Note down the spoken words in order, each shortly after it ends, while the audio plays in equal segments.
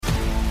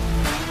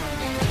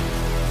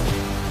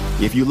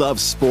If you love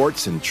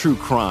sports and true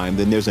crime,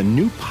 then there's a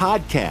new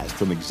podcast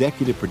from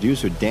executive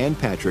producer Dan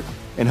Patrick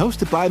and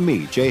hosted by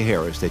me, Jay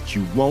Harris, that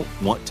you won't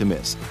want to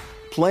miss.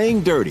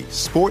 Playing Dirty: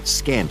 Sports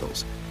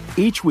Scandals.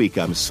 Each week,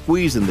 I'm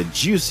squeezing the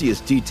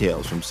juiciest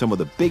details from some of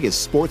the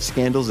biggest sports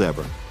scandals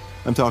ever.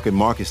 I'm talking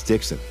Marcus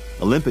Dixon,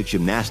 Olympic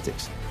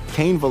gymnastics,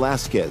 Cain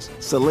Velasquez,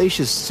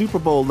 salacious Super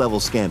Bowl-level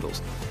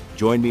scandals.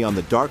 Join me on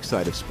the dark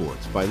side of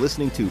sports by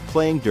listening to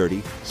Playing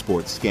Dirty: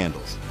 Sports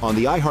Scandals on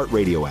the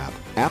iHeartRadio app,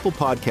 Apple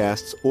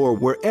Podcasts, or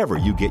wherever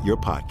you get your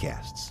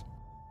podcasts.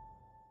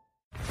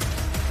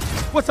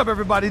 What's up,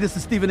 everybody? This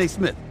is Stephen A.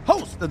 Smith,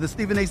 host of the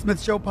Stephen A.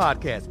 Smith Show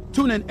podcast.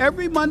 Tune in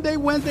every Monday,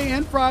 Wednesday,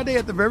 and Friday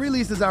at the very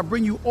least as I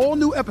bring you all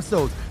new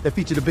episodes that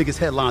feature the biggest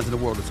headlines in the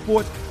world of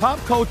sports, pop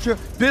culture,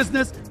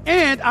 business,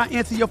 and I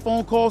answer your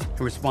phone calls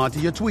and respond to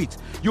your tweets.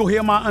 You'll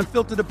hear my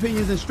unfiltered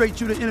opinions and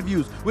straight-shooter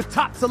interviews with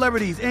top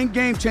celebrities and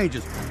game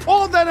changers.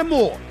 All that and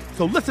more.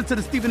 So listen to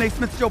the Stephen A.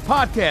 Smith Show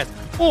podcast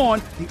on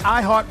the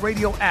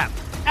iHeartRadio app,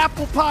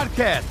 Apple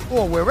Podcasts,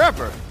 or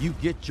wherever you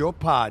get your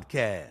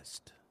podcast.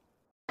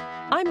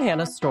 I'm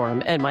Hannah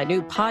Storm, and my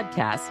new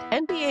podcast,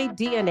 NBA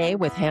DNA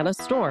with Hannah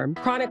Storm,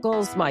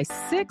 chronicles my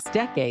 6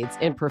 decades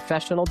in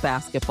professional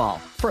basketball.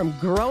 From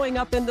growing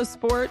up in the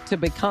sport to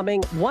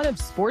becoming one of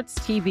sports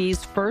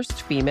TV's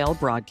first female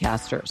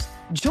broadcasters.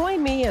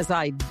 Join me as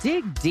I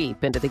dig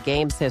deep into the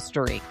game's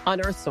history,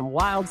 unearth some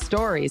wild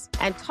stories,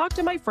 and talk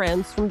to my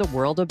friends from the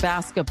world of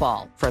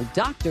basketball, from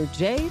Dr.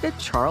 J to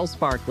Charles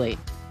Barkley.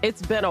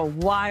 It's been a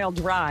wild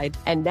ride,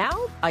 and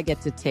now I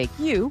get to take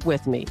you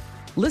with me.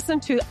 Listen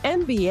to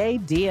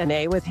NBA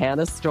DNA with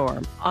Hannah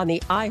Storm on the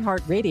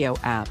iHeartRadio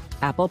app,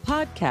 Apple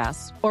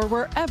Podcasts, or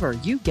wherever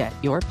you get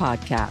your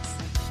podcasts.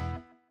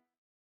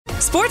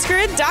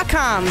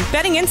 SportsGrid.com.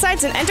 Betting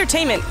insights and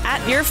entertainment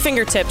at your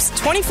fingertips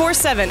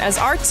 24/7 as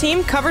our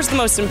team covers the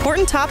most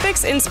important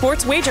topics in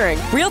sports wagering.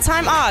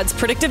 Real-time odds,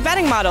 predictive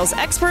betting models,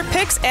 expert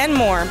picks, and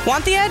more.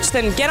 Want the edge?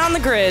 Then get on the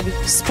grid.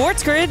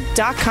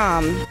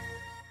 SportsGrid.com.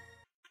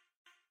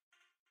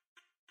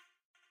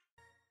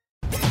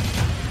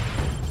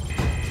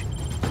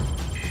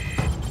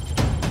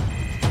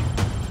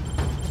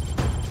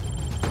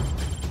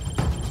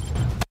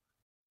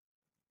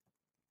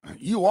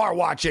 You are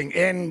watching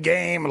In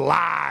Game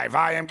Live.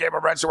 I am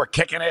Gabriel Brenson. We're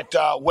kicking it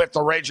with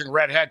the Raging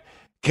Redhead,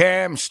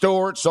 Cam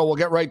Stewart. So we'll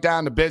get right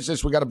down to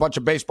business. We got a bunch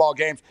of baseball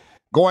games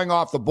going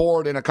off the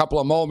board in a couple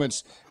of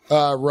moments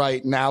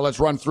right now. Let's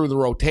run through the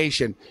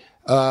rotation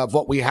of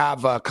what we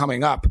have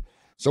coming up.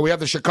 So we have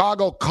the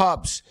Chicago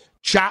Cubs,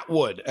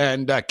 Chatwood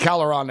and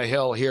Keller on the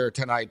hill here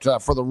tonight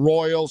for the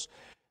Royals.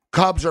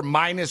 Cubs are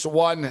minus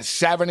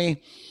 170.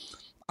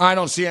 I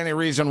don't see any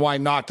reason why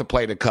not to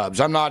play the Cubs.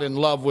 I'm not in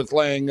love with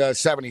laying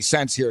 70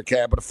 cents here,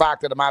 Cam, but the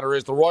fact of the matter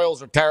is the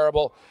Royals are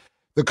terrible.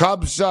 The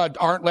Cubs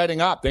aren't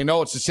letting up. They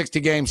know it's a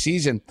 60-game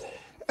season.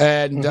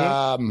 And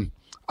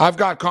I've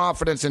got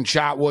confidence in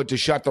Chatwood to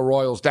shut the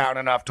Royals down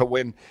enough to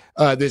win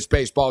this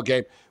baseball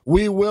game.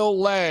 We will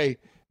lay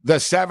the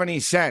 70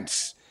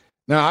 cents.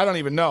 Now, I don't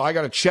even know. I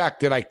got to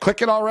check. Did I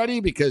click it already?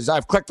 Because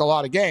I've clicked a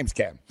lot of games,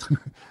 Cam.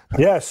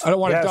 Yes. I don't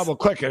want to double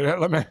click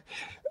it.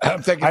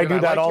 I'm thinking, I do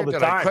that all the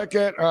time. time. I click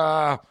it?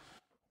 All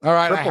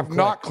right, I have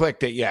not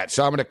clicked it yet,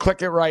 so I'm going to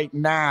click it right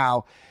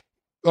now.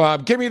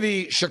 Give me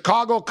the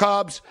Chicago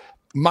Cubs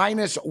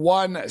minus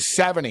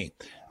 170.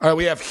 All right,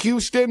 we have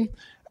Houston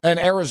and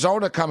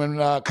Arizona coming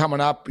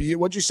up.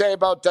 What'd you say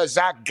about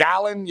Zach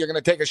Gallen? You're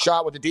going to take a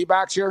shot with the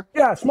D-backs here?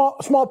 Yeah,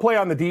 small play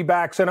on the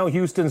D-backs. I know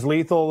Houston's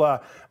lethal.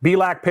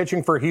 Belak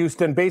pitching for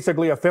Houston,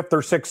 basically a 5th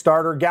or 6th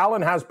starter.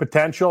 Gallen has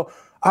potential.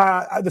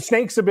 The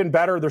Snakes have been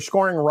better. They're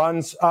scoring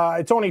runs.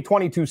 It's only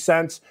 22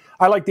 cents.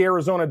 I like the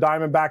Arizona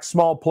Diamondbacks,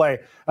 small play.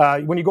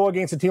 When you go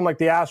against a team like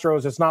the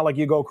Astros, it's not like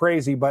you go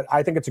crazy, but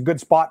I think it's a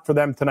good spot for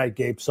them tonight,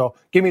 Gabe. So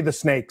give me the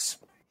Snakes.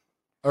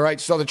 All right,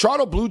 so the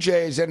Toronto Blue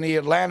Jays and the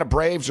Atlanta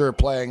Braves are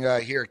playing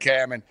here,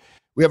 Cam. And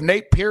we have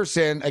Nate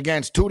Pearson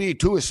against Turi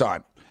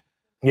Tucson.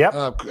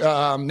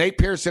 Yep. Nate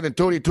Pearson and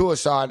Turi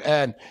Tucson.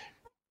 And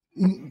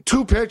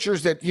two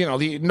pitchers that,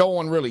 no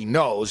one really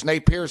knows.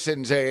 Nate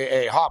Pearson's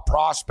a hot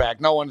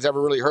prospect. No one's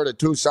ever really heard of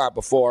Tucson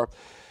before.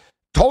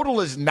 Total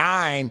is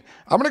 9.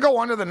 I'm going to go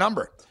under the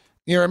number.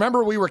 You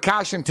remember we were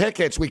cashing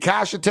tickets. We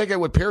cashed a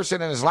ticket with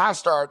Pearson in his last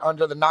start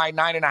under the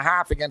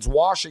 9.5 against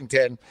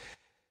Washington.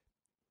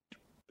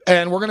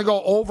 And we're going to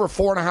go over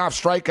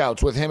 4.5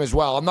 strikeouts with him as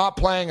well. I'm not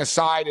playing a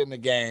side in the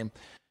game.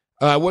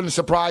 Wouldn't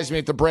surprise me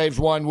if the Braves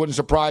won. Wouldn't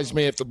surprise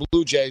me if the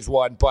Blue Jays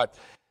won. But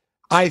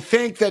I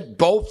think that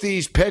both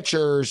these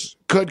pitchers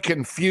could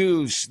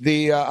confuse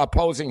the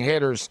opposing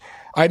hitters.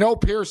 I know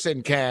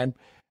Pearson can.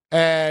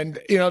 And,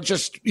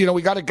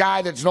 we got a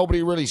guy that's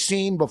nobody really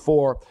seen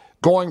before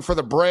going for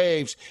the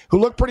Braves, who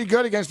looked pretty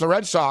good against the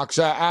Red Sox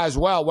as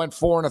well. Went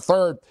 4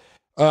 1/3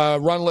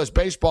 runless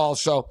baseball.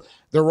 So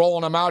they're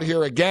rolling them out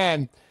here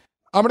again.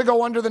 I'm going to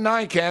go under the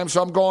 9, Cam.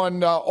 So I'm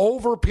going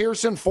over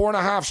Pearson,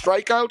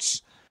 4.5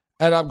 strikeouts.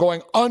 And I'm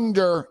going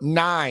under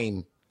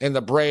 9 in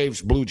the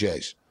Braves Blue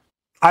Jays.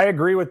 I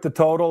agree with the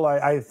total.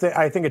 I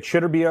think it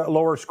should be a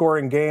lower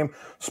scoring game.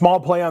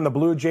 Small play on the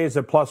Blue Jays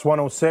at plus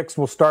 106.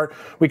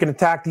 We can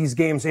attack these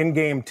games in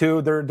game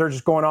too. They're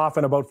just going off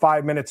in about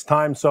 5 minutes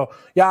time. So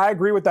yeah, I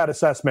agree with that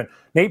assessment.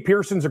 Nate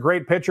Pearson's a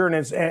great pitcher,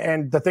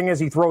 and the thing is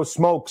he throws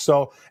smoke.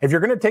 So if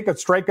you're going to take a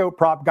strikeout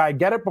prop guy,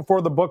 get it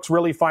before the books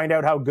really find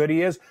out how good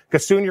he is,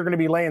 because soon you're going to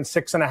be laying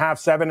 6.5,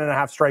 7.5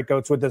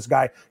 strikeouts with this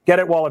guy. Get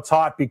it while it's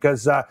hot,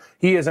 because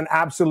he is an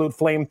absolute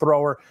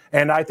flamethrower.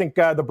 And I think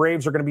the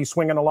Braves are going to be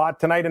swinging a lot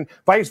tonight, and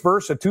vice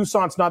versa.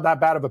 Tucson's not that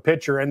bad of a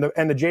pitcher, and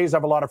the Jays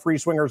have a lot of free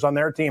swingers on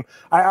their team.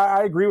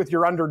 I agree with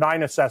your under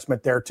 9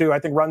 assessment there too. I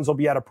think runs will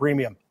be at a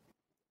premium.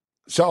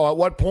 So at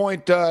what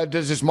point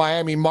does this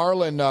Miami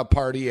Marlin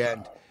party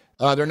end?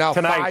 They're now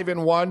tonight.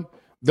 5-1.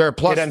 They're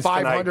plus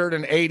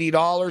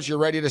 $580. You're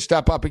ready to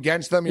step up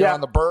against them. You're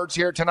on the Birds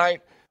here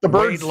tonight. The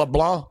Birds. Wade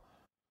LeBlanc.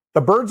 The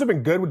Birds have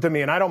been good to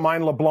me, and I don't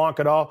mind LeBlanc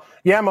at all.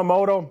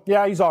 Yamamoto,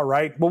 yeah, he's all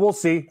right. But we'll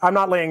see. I'm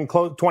not laying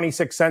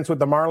 26 cents with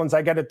the Marlins.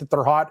 I get it that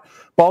they're hot.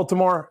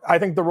 Baltimore, I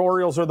think the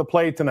Orioles are the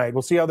play tonight.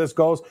 We'll see how this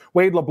goes.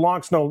 Wade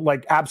LeBlanc's no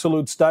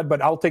absolute stud,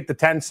 but I'll take the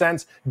 10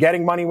 cents,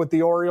 getting money with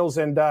the Orioles.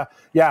 And, the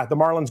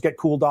Marlins get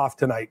cooled off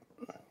tonight.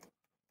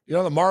 You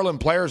know, the Marlin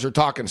players are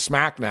talking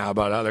smack now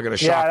about how they're going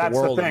to shock the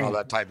world and all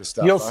that type of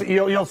stuff. You'll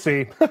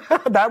see.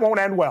 That won't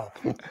end well.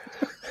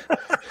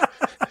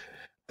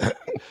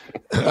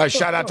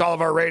 Shout out to all of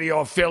our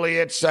radio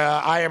affiliates.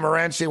 I am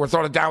Morency. We're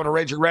throwing it down with a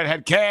Raging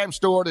Redhead. Cam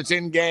Stewart. It's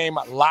in-game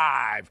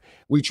live.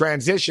 We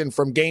transition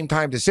from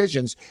game-time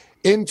decisions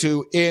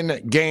into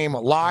in-game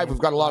live. We've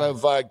got a lot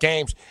of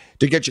games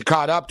to get you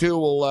caught up to.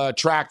 We'll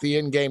track the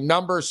in-game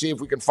numbers, see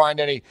if we can find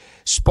any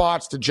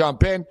spots to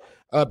jump in.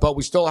 But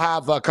we still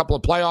have a couple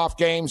of playoff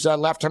games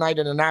left tonight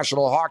in the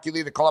National Hockey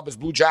League. The Columbus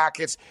Blue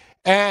Jackets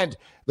and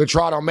the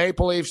Toronto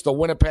Maple Leafs, the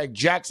Winnipeg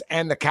Jets,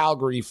 and the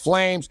Calgary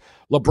Flames.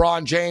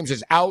 LeBron James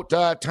is out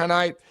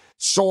tonight.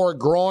 Sore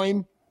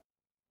groin,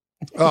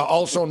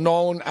 also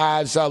known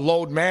as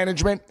load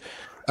management.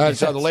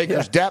 So the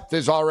Lakers' depth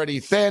is already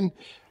thin.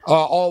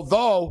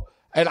 Although,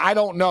 and I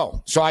don't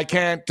know, so I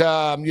can't,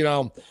 all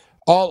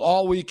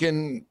we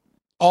can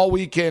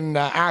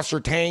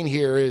ascertain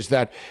here is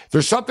that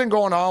there's something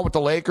going on with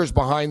the Lakers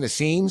behind the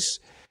scenes,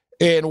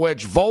 in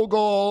which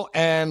Vogel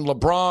and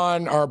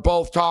LeBron are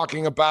both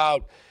talking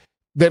about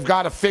they've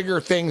got to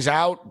figure things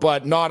out,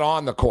 but not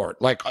on the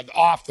court, like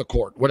off the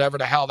court, whatever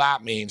the hell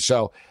that means.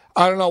 So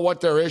I don't know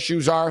what their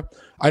issues are.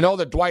 I know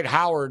that Dwight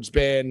Howard's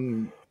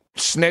been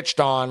snitched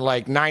on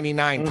like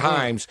 99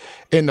 times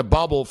in the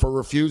bubble for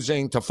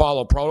refusing to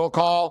follow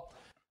protocol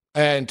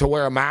and to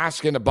wear a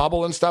mask in the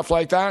bubble and stuff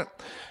like that.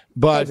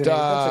 But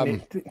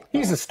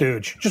he's a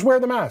stooge. Just wear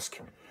the mask.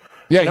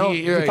 Yeah,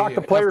 he talked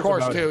to players of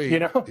course about too.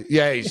 it,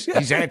 Yeah,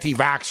 he's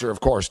anti-vaxxer,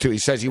 of course too. He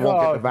says he won't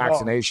get the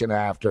vaccination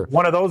after.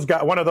 One of those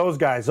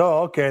guys. Oh,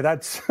 okay,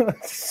 that's.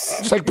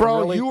 It's like,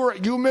 bro, really?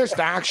 you missed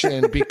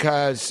action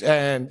because,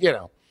 and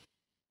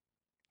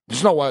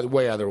there's no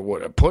way other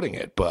way of putting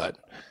it, but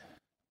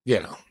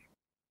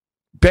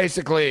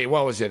basically,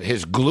 what was it?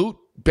 His glute,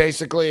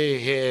 basically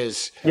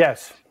his.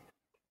 Yes.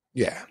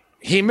 Yeah.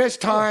 He missed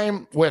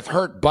time with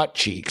hurt butt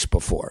cheeks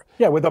before.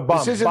 Yeah, with a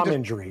bum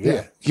injury.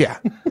 Yeah.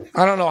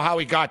 I don't know how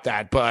he got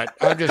that, but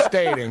I'm just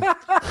stating.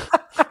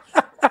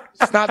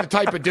 It's not the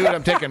type of dude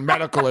I'm taking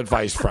medical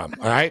advice from,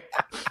 all right?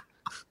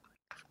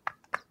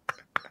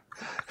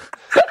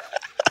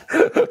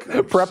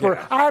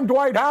 I'm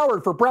Dwight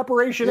Howard for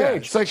Preparation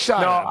H. It's like,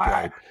 shut up,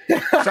 Dwight.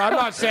 So I'm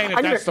not saying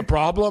that's the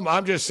problem.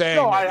 I'm just saying.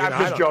 No, I'm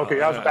just joking.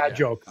 That was a bad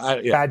joke.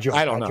 Bad joke.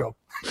 I don't know.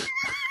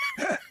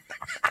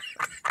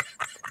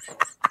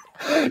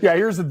 Yeah,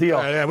 here's the deal.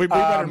 We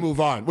better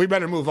move on. We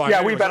better move on.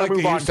 Yeah, we better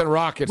move on. Houston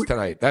Rockets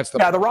tonight. That's the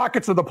the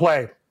Rockets are the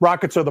play.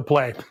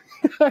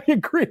 I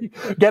agree.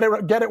 Get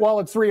it while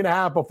it's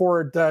 3.5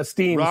 before it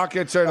steams.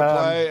 Rockets are the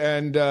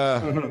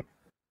play,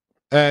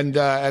 and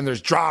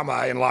there's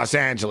drama in Los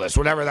Angeles.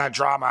 Whatever that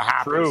drama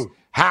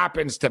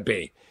happens to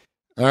be.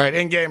 All right,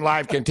 in-game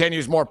live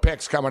continues. More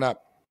picks coming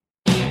up.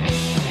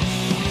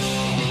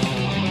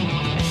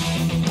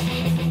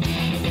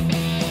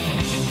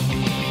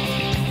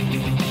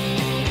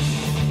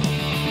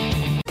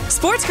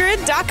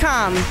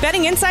 SportsGrid.com.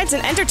 Betting insights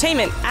and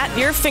entertainment at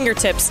your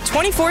fingertips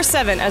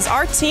 24/7 as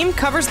our team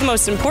covers the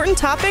most important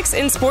topics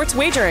in sports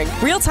wagering.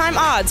 Real-time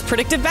odds,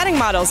 predictive betting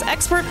models,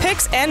 expert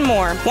picks, and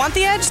more. Want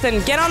the edge?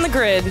 Then get on the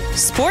grid.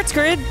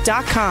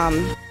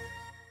 SportsGrid.com.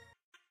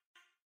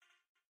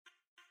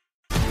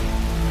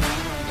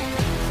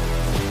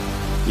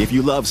 If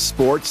you love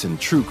sports and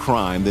true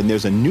crime, then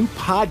there's a new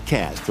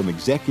podcast from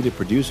executive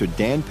producer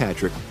Dan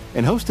Patrick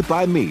and hosted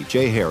by me,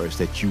 Jay Harris,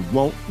 that you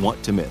won't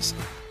want to miss.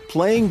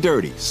 Playing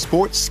Dirty: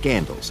 Sports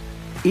Scandals.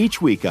 Each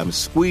week, I'm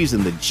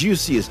squeezing the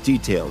juiciest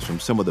details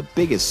from some of the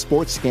biggest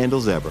sports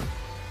scandals ever.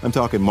 I'm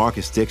talking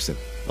Marcus Dixon,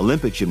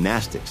 Olympic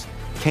gymnastics,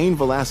 Cain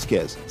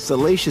Velasquez,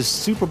 salacious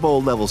Super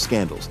Bowl-level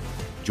scandals.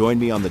 Join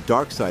me on the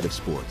dark side of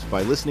sports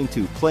by listening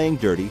to Playing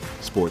Dirty: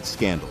 Sports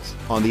Scandals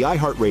on the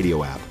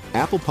iHeartRadio app,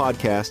 Apple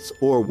Podcasts,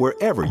 or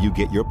wherever you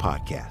get your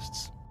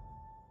podcasts.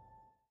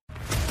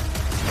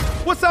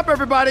 What's up,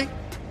 everybody?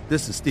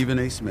 This is Stephen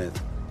A. Smith.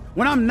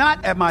 When I'm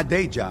not at my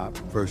day job,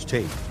 First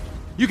Take,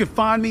 you can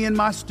find me in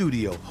my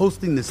studio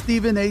hosting the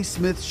Stephen A.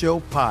 Smith Show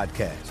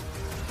podcast.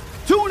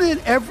 Tune in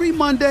every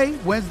Monday,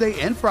 Wednesday,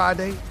 and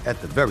Friday, at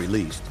the very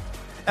least,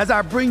 as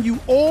I bring you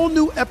all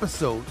new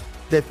episodes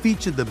that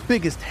feature the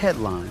biggest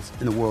headlines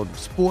in the world of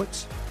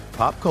sports,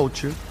 pop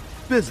culture,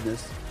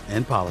 business,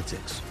 and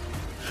politics.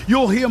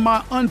 You'll hear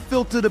my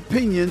unfiltered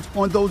opinions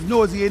on those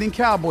nauseating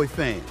Cowboy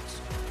fans,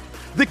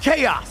 the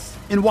chaos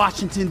in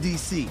Washington,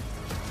 D.C.,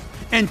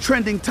 and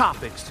trending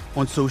topics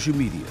on social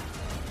media,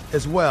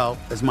 as well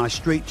as my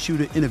straight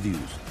shooter interviews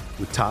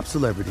with top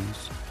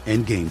celebrities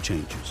and game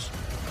changers.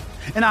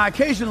 And I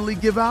occasionally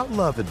give out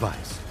love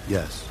advice.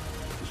 Yes,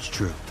 it's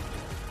true.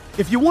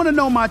 If you want to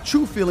know my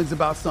true feelings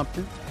about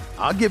something,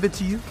 I'll give it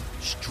to you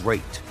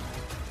straight.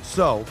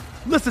 So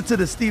listen to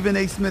the Stephen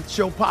A. Smith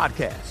Show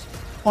podcast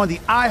on the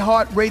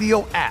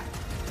iHeartRadio app,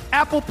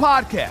 Apple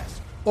Podcasts,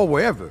 or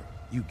wherever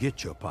you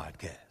get your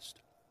podcast.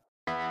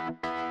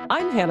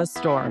 I'm Hannah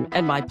Storm,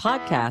 and my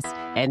podcast,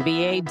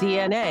 NBA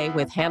DNA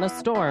with Hannah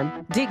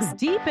Storm, digs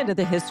deep into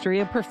the history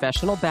of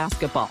professional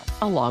basketball,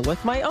 along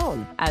with my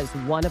own, as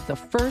one of the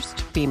first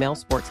female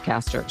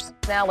sportscasters.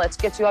 Now let's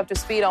get you up to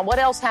speed on what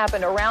else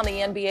happened around the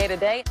NBA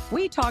today.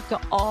 We talk to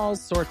all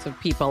sorts of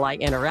people I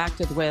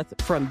interacted with,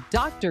 from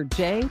Dr.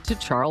 J to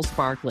Charles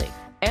Barkley,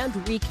 and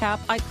recap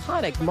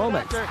iconic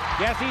moments.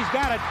 Yes, he's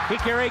got it.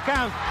 Here he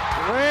comes.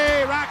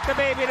 Way rock the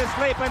baby to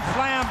sleep and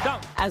slam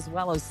dunk. As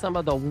well as some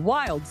of the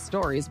wild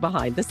stories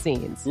behind the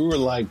scenes. We were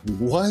like,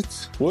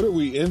 what? What are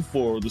we in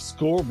for? The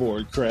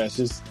scoreboard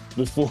crashes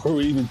before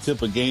we even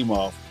tip a game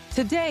off.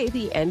 Today,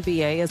 the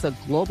NBA is a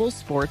global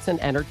sports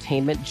and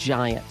entertainment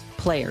giant.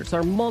 Players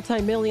are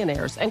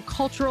multimillionaires and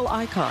cultural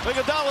icons.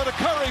 Iguodala to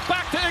Curry,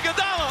 back to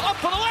Iguodala, up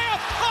for the layup.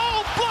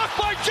 Oh, blocked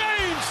by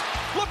James.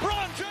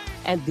 LeBron James.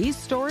 And these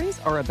stories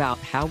are about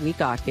how we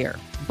got here,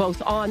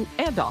 both on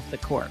and off the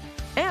court.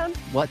 And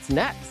what's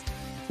next?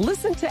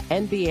 Listen to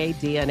NBA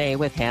DNA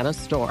with Hannah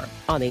Storm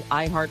on the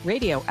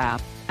iHeartRadio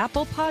app,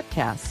 Apple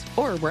Podcasts,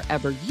 or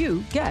wherever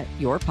you get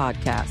your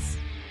podcasts.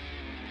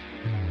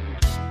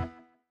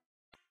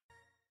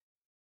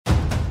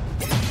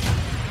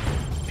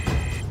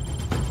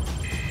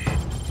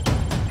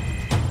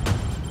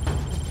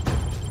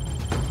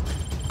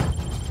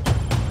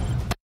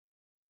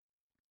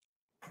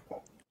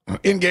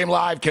 In-game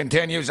live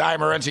continues.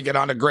 I'm Morency. Get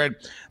on the grid.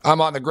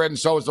 I'm on the grid, and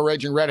so is the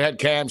Raging Redhead,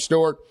 Cam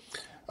Stewart.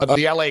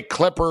 The L.A.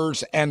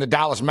 Clippers and the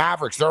Dallas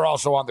Mavericks, they're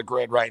also on the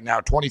grid right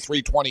now,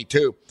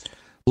 23-22.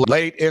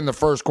 Late in the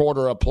first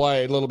quarter of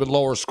play, a little bit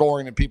lower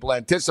scoring than people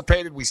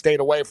anticipated. We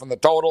stayed away from the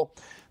total.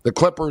 The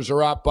Clippers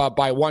are up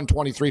by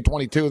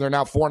 123-22. They're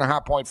now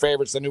 4.5-point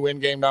favorites. The new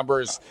in-game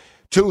number is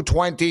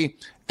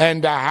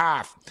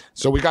 220.5.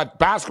 So we got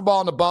basketball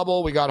in the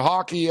bubble. We got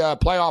hockey,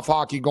 playoff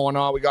hockey going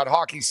on. We got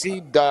hockey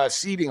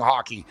seeding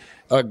hockey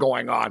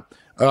going on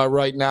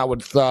right now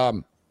with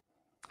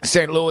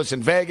St. Louis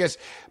and Vegas.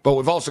 But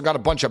we've also got a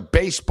bunch of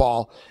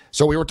baseball.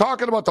 So we were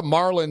talking about the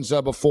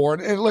Marlins before.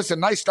 And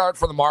listen, nice start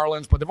for the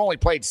Marlins, but they've only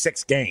played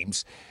 6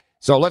 games.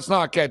 So let's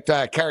not get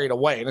carried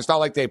away. And it's not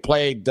like they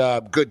played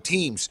good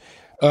teams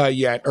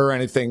yet or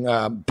anything.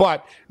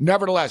 But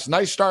nevertheless,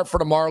 nice start for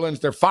the Marlins.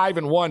 They're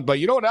 5-1. But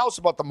you know what else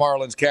about the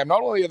Marlins, Cam?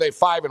 Not only are they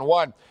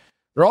 5-1,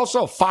 they're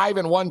also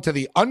 5-1 to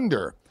the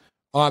under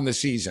on the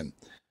season.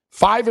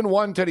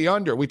 5-1 to the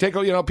under. We take,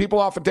 people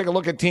often take a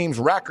look at teams'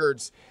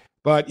 records,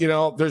 but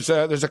there's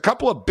a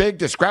couple of big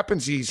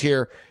discrepancies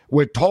here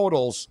with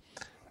totals.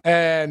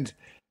 And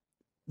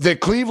the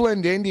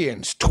Cleveland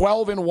Indians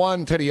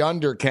 12-1 to the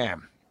under,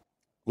 Cam.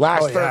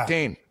 Last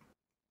 13.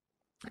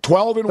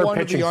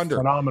 12-1 to the under.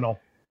 Phenomenal.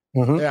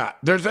 Mm-hmm. Yeah,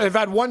 they've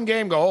had one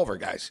game go over,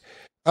 guys.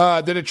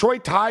 The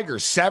Detroit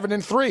Tigers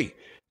 7-3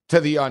 to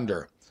the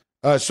under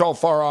so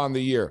far on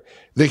the year.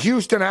 The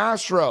Houston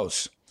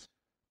Astros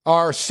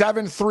are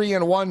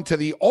 7-3-1 to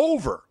the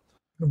over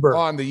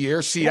on the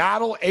year.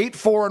 Seattle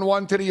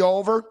 8-4-1 to the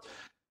over.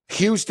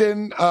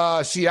 Houston,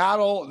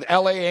 Seattle,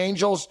 LA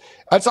Angels.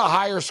 That's a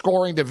higher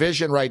scoring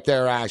division right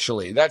there.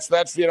 Actually, that's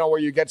where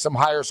you get some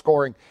higher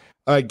scoring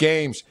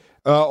games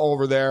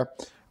over there.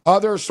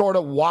 Other sort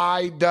of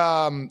wide,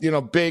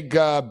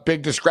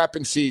 big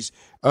discrepancies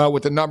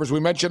with the numbers. We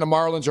mentioned the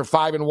Marlins are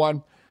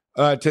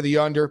 5-1 to the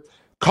under.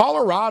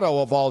 Colorado,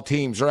 of all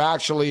teams, are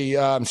actually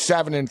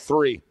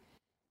 7-3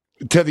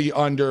 to the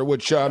under,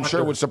 which I'm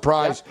sure would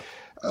surprise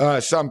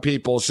some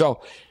people.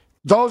 So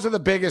those are the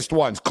biggest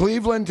ones.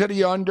 Cleveland to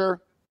the under,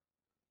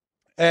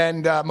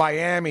 and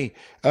Miami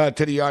to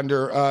the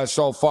under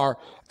so far.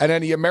 And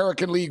then the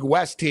American League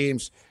West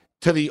teams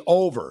to the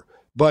over.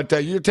 But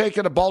you're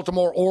taking the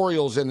Baltimore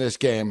Orioles in this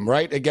game,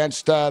 right,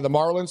 against the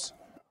Marlins?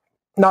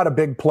 Not a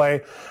big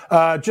play.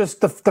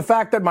 Just the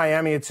fact that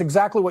Miami, it's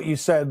exactly what you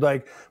said.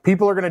 Like,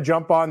 people are going to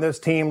jump on this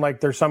team like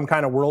they're some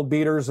kind of world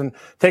beaters, and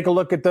take a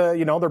look at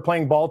they're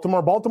playing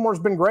Baltimore. Baltimore's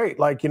been great.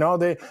 Like,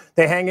 they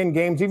hang in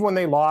games, even when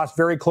they lost,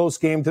 very close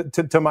game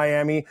to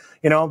Miami.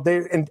 And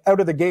out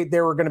of the gate, they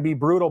were going to be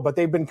brutal, but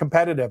they've been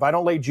competitive. I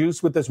don't lay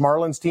juice with this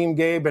Marlins team,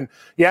 Gabe. And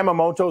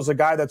Yamamoto's a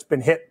guy that's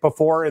been hit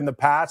before in the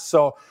past.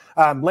 So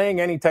laying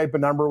any type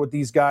of number with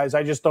these guys,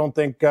 I just don't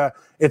think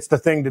it's the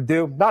thing to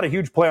do. Not a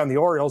huge play on the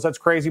Orioles.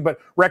 That's crazy, but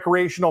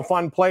recreational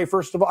fun play.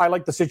 First of all, I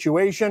like the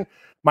situation.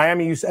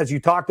 Miami, as you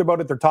talked about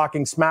it, they're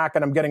talking smack,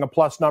 and I'm getting a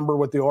plus number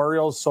with the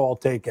Orioles, so I'll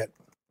take it.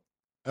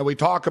 And we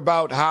talk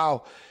about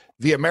how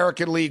the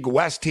American League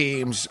West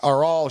teams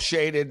are all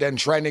shaded and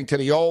trending to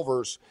the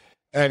overs.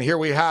 And here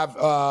we have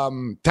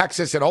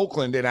Texas and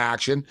Oakland in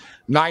action.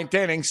 9th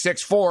inning,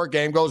 6-4,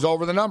 game goes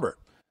over the number.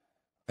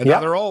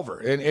 Another over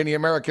in the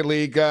American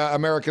League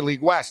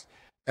West.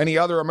 Any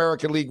other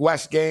American League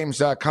West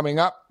games coming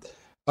up?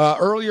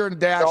 Earlier in the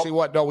day, actually, we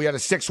had a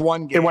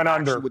 6-1 game. It went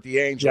under with the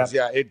Angels.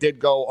 Yeah, it did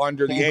go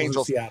under. The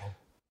Angels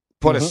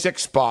put a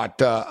 6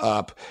 spot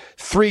up.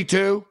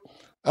 3-2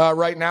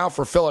 right now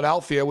for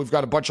Philadelphia. We've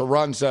got a bunch of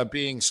runs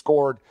being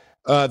scored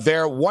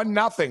there.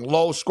 1-0,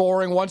 low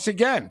scoring once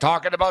again.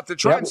 Talking about the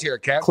trends here,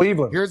 Kev.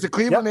 Cleveland. Here's the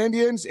Cleveland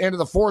Indians into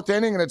the 4th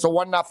inning, and it's a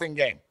 1-0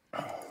 game.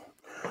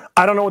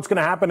 I don't know what's going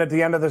to happen at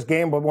the end of this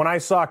game, but when I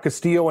saw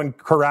Castillo and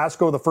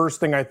Carrasco, the first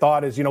thing I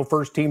thought is,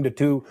 first team to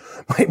 2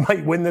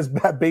 might win this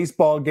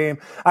baseball game.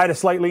 I had a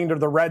slight lean to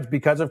the Reds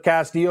because of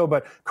Castillo,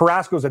 but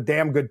Carrasco's a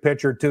damn good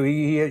pitcher too.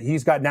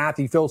 He's got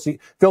nasty, filthy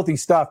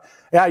stuff.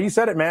 Yeah, you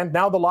said it, man.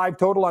 Now the live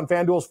total on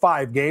FanDuel's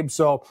 5, Gabe.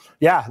 So,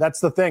 yeah,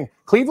 that's the thing.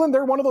 Cleveland,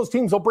 they're one of those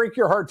teams that'll break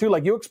your heart, too.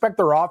 Like, you expect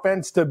their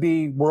offense to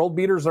be world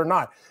beaters or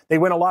not. They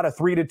win a lot of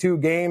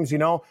 3-2 games,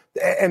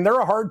 and they're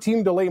a hard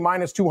team to lay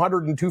minus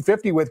 200 and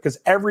 250 with because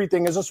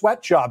everything is a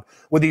sweat job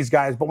with these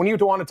guys. But when you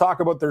want to talk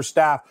about their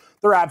staff,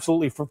 they're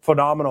absolutely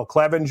phenomenal.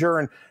 Clevenger,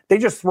 and they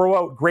just throw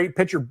out great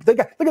pitcher. Look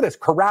at this: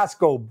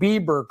 Carrasco,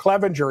 Bieber,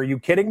 Clevenger. Are you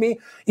kidding me?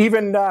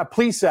 Even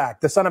Plesac,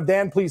 the son of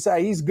Dan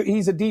Plesac,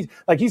 he's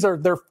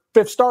their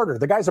 5th starter.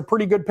 The guy's a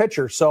pretty good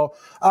pitcher. So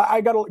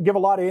I got to give a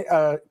lot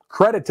of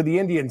credit to the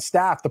Indian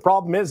staff. The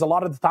problem is a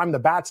lot of the time the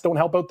bats don't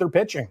help out their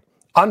pitching.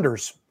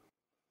 Unders.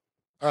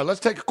 All right,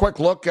 let's take a quick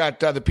look at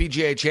the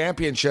PGA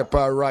Championship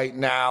right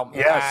now.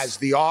 Yes. As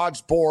the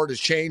odds board is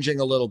changing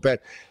a little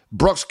bit.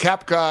 Brooks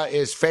Koepka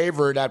is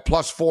favored at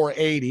plus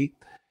 480.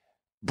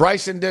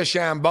 Bryson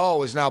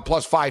DeChambeau is now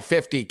plus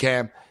 550,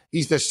 Cam.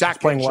 He's the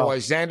second choice. Well.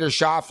 Xander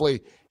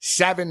Schauffele,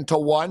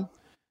 7-1.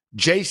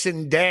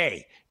 Jason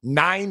Day,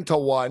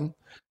 9-1.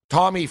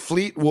 Tommy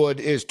Fleetwood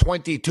is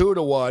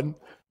 22-1.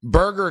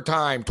 Burger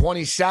Time,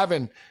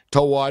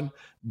 27-1.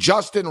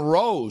 Justin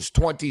Rose,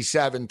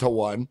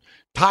 27-1.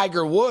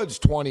 Tiger Woods,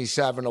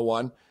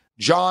 27-1.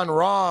 John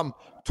Rahm,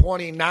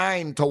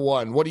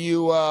 29-1.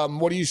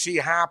 What do you see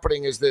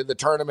happening as the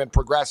tournament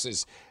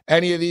progresses?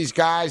 Any of these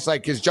guys,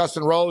 like, is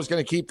Justin Rose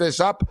going to keep this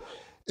up?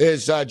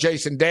 Is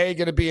Jason Day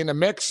going to be in the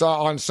mix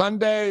on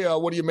Sunday?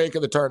 What do you make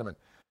of the tournament?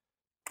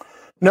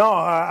 No,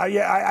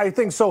 I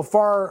think so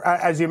far,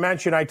 as you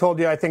mentioned, I told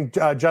you, I think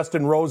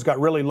Justin Rose got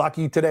really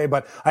lucky today,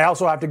 but I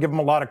also have to give him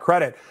a lot of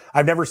credit.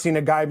 I've never seen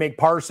a guy make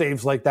par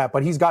saves like that,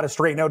 but he's got to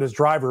straighten out his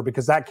driver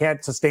because that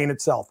can't sustain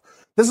itself.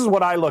 This is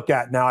what I look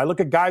at now. I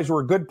look at guys who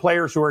are good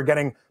players who are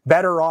getting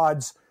better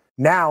odds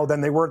now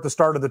than they were at the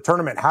start of the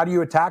tournament. How do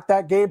you attack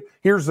that, Gabe?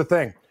 Here's the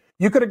thing.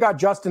 You could have got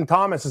Justin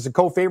Thomas as a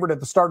co-favorite at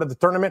the start of the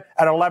tournament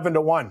at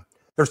 11-1.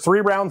 There's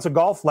 3 rounds of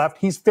golf left.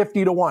 He's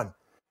 50-1.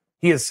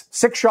 He is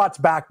 6 shots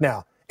back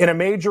now. In a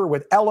major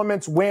with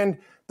elements, wind,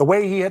 the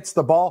way he hits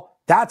the ball,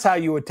 that's how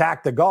you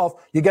attack the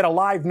golf. You get a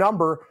live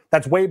number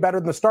that's way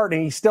better than the start,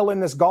 and he's still in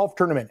this golf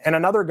tournament. And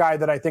another guy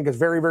that I think is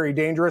very, very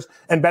dangerous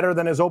and better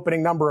than his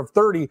opening number of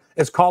 30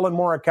 is Colin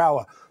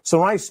Morikawa. So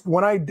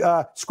when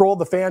I scroll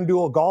the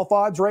FanDuel golf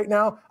odds right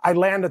now, I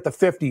land at the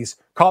 50s.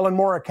 Colin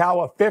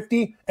Morikawa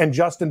 50 and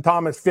Justin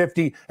Thomas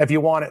 50 if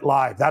you want it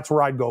live. That's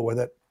where I'd go with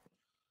it.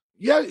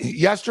 Yeah,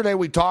 yesterday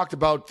we talked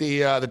about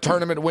the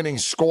tournament winning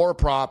score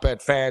prop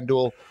at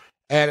FanDuel.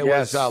 And it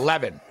was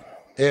 11.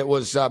 It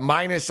was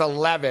minus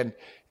 11.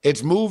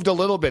 It's moved a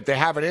little bit. They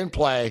have it in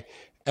play.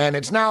 And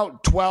it's now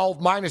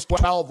minus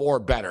 12 or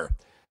better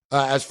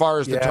as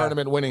far as the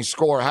tournament winning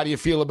score. How do you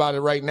feel about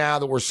it right now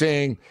that we're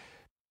seeing,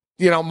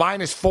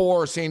 minus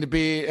 4 seem to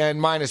be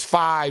and minus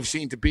 5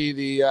 seem to be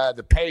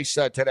the pace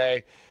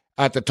today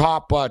at the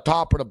top of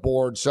the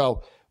board.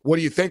 So what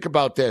do you think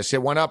about this?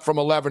 It went up from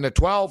 11 to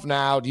 12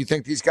 now. Do you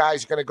think these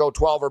guys are going to go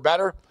 12 or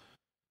better?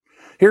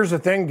 Here's the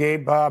thing,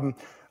 Gabe.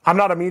 I'm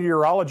not a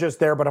meteorologist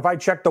there, but if I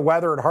check the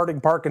weather at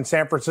Harding Park in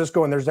San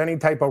Francisco and there's any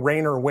type of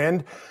rain or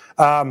wind,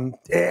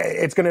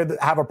 it's going to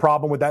have a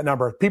problem with that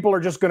number. People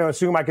are just going to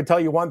assume. I can tell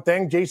you one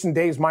thing. Jason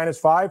Day's minus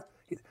 5.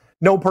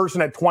 No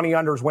person at 20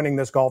 under is winning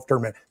this golf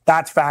tournament.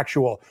 That's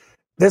factual.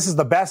 this is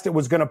the best it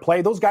was going to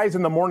play. Those guys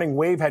in the morning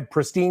wave had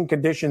pristine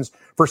conditions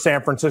for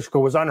San Francisco.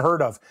 It was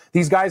unheard of.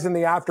 These guys in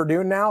the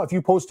afternoon now, if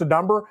you post a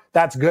number,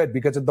 that's good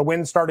because the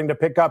wind's starting to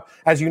pick up.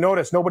 As you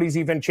notice, nobody's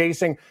even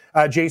chasing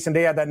Jason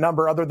Day at that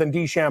number other than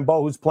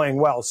DeChambeau, who's playing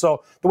well.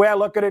 So the way I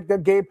look at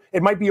it, Gabe,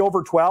 it might be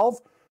over 12,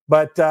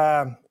 but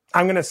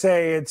I'm going to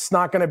say it's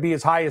not going to be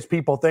as high as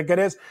people think it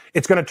is.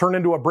 It's going to turn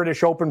into a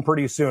British Open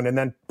pretty soon. And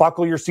then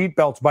buckle your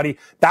seatbelts, buddy.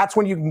 That's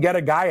when you can get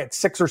a guy at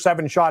 6 or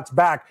 7 shots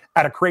back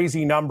at a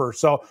crazy number.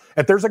 So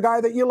if there's a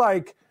guy that you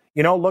like,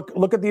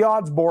 look at the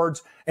odds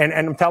boards. And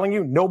I'm telling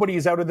you,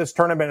 nobody's out of this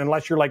tournament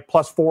unless you're like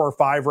 +4 or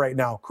 5 right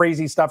now.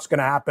 Crazy stuff's going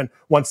to happen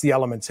once the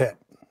elements hit.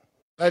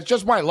 It's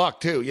just my luck,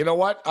 too. You know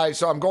what?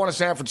 So I'm going to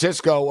San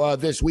Francisco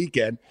this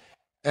weekend,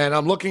 and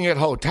I'm looking at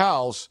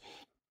hotels,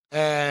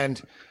 and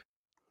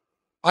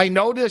I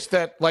noticed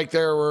that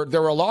there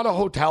were a lot of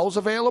hotels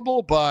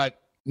available, but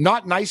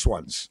not nice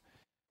ones.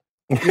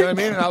 You know what I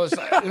mean? And I was,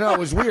 it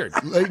was weird.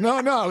 It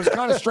was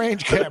kind of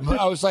strange, Kim.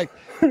 I was like,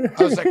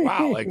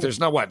 wow, there's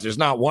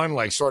not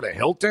one sort of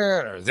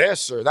Hilton or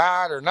this or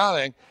that or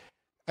nothing.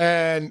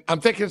 And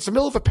I'm thinking it's the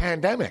middle of a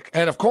pandemic.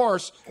 And of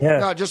course,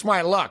 just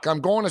my luck.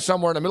 I'm going to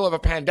somewhere in the middle of a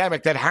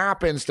pandemic that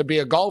happens to be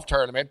a golf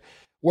tournament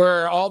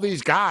where all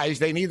these guys,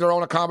 they need their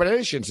own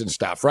accommodations and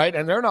stuff, right?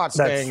 And they're not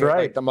staying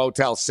at the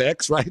Motel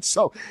 6, right?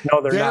 So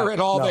they're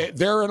in all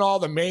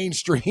the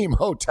mainstream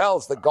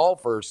hotels, the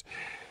golfers.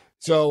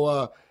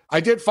 So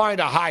I did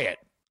find a Hyatt.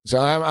 So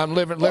I'm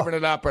living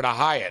it up at a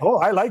Hyatt. Oh,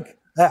 I like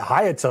that.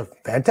 Hyatt's a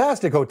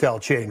fantastic hotel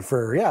chain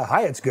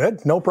Hyatt's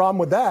good. No problem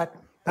with that.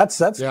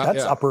 That's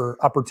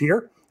upper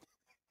tier.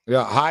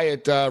 Yeah,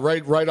 Hyatt,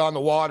 right on the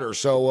water.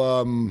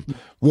 So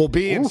we'll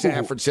be in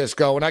San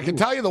Francisco, and I can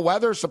tell you the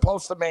weather's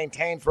supposed to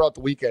maintain throughout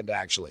the weekend.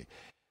 Actually,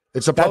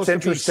 it's supposed to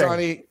be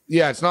sunny.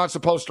 Yeah, it's not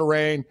supposed to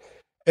rain.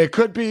 It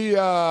could be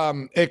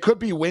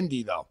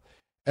windy though,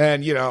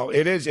 and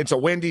it's a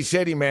windy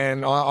city,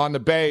 man, on the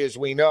Bay, as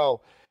we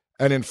know.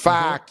 And in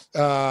fact,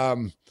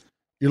 you're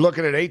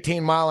looking at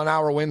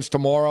 18-mile-an-hour winds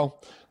tomorrow,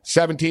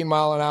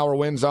 17-mile-an-hour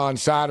winds on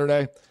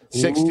Saturday.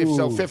 60,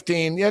 so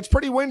 15. Yeah, it's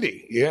pretty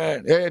windy. Yeah,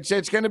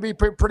 it's going to be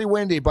pretty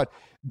windy, but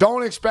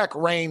don't expect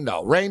rain,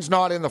 though. Rain's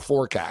not in the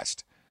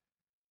forecast.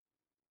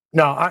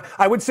 No,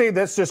 I would say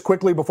this just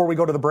quickly before we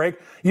go to the break.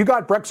 You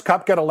got Brooks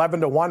Koepka at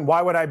 11-1.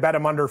 Why would I bet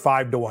him under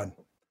 5-1?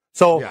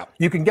 So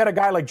you can get a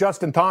guy like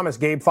Justin Thomas,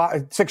 Gabe,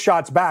 6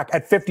 shots back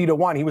at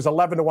 50-1. He was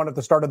 11-1 at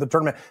the start of the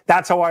tournament.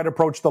 That's how I'd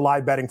approach the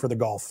live betting for the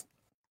golf.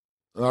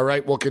 All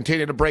right, we'll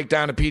continue to break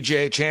down the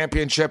PGA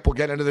Championship. We'll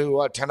get into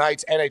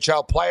tonight's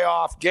NHL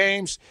playoff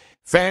games.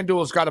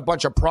 FanDuel's got a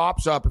bunch of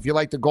props up if you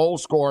like the goal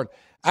scoring.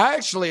 I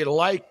actually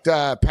liked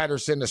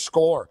Pettersson to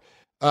score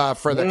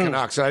for the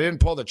Canucks, and I didn't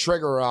pull the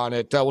trigger on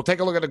it. We'll take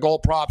a look at the goal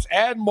props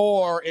and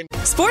more.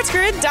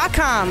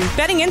 SportsGrid.com.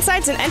 Betting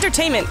insights and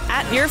entertainment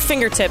at your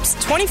fingertips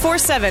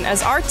 24/7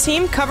 as our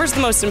team covers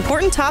the most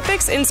important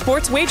topics in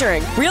sports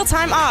wagering.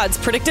 Real-time odds,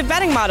 predictive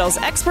betting models,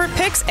 expert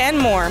picks, and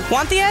more.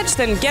 Want the edge?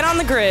 Then get on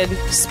the grid.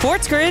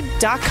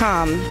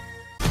 SportsGrid.com.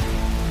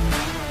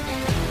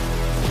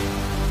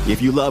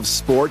 If you love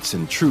sports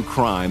and true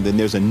crime, then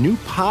there's a new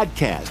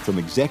podcast from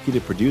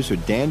executive producer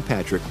Dan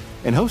Patrick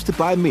and hosted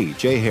by me,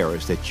 Jay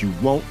Harris, that you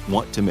won't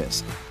want to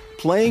miss.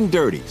 Playing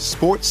Dirty: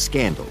 Sports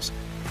Scandals.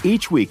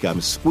 Each week,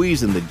 I'm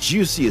squeezing the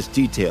juiciest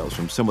details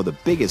from some of the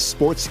biggest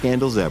sports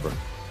scandals ever.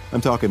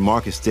 I'm talking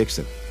Marcus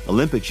Dixon,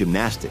 Olympic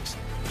gymnastics,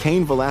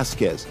 Cain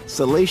Velasquez,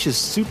 salacious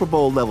Super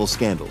Bowl-level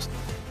scandals.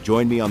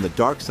 Join me on the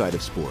dark side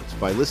of sports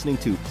by listening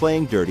to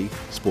Playing Dirty: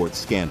 Sports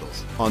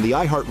Scandals on the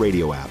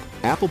iHeartRadio app,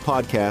 Apple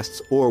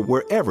Podcasts, or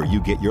wherever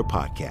you get your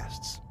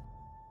podcasts.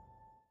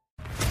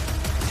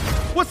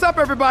 What's up,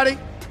 everybody?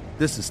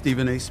 This is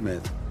Stephen A.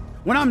 Smith.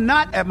 When I'm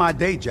not at my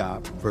day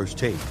job, First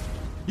Take,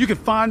 you can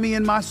find me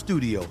in my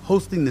studio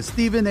hosting the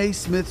Stephen A.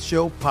 Smith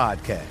Show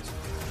podcast.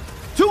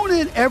 Tune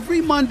in every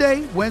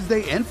Monday,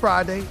 Wednesday, and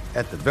Friday,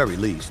 at the very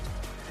least,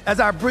 as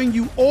I bring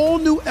you all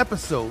new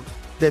episodes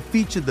that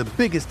feature the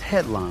biggest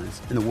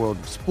headlines in the world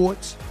of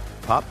sports,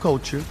 pop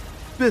culture,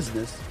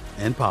 business,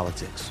 and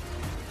politics.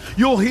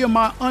 You'll hear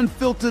my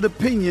unfiltered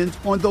opinions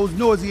on those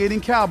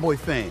nauseating Cowboy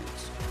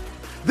fans,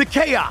 the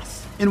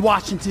chaos in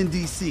Washington,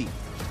 D.C.,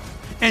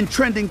 and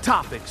trending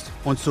topics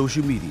on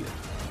social media,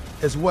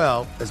 as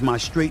well as my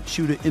straight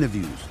shooter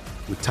interviews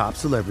with top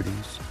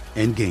celebrities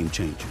and game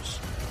changers.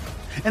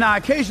 And I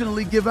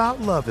occasionally give out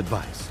love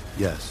advice.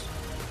 Yes,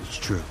 it's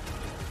true.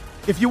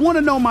 If you want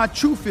to know my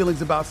true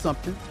feelings about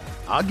something,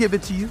 I'll give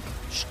it to you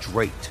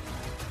straight.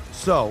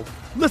 So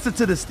listen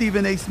to the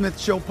Stephen A. Smith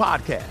Show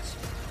podcast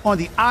on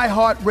the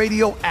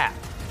iHeartRadio app,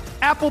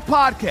 Apple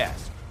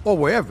Podcasts, or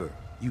wherever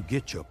you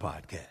get your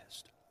podcast.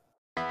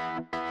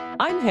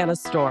 I'm Hannah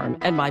Storm,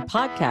 and my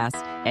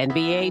podcast,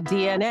 NBA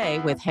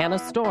DNA with Hannah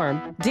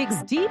Storm,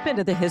 digs deep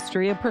into the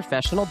history of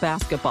professional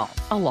basketball,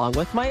 along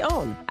with my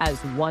own, as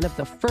one of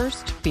the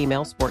first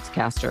female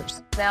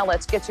sportscasters. Now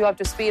let's get you up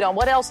to speed on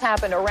what else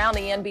happened around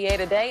the NBA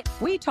today.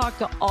 We talked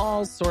to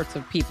all sorts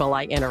of people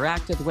I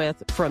interacted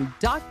with, from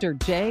Dr.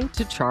 J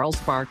to Charles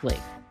Barkley.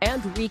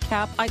 and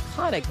recap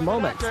iconic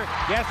moments.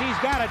 Yes, he's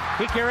got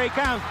it. Here he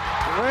comes.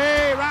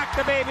 Way rock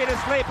the baby to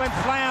sleep and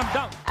slam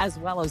dunk. As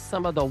well as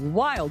some of the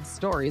wild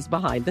stories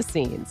behind the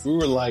scenes. We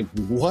were like,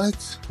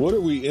 what? What are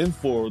we in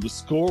for? The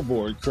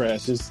scoreboard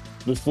crashes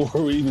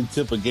before we even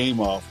tip a game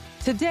off.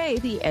 Today,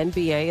 the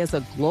NBA is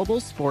a global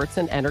sports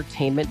and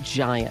entertainment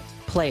giant.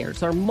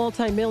 Players are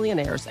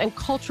multimillionaires and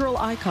cultural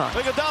icons.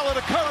 Iguodala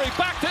to Curry,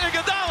 back to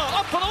Iguodala,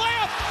 up for the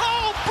layup.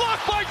 Oh,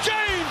 blocked by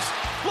James.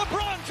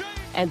 LeBron James.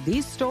 And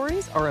these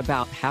stories are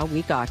about how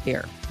we got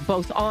here,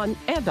 both on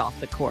and off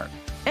the court.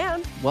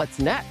 And what's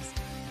next?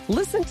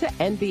 Listen to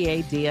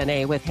NBA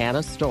DNA with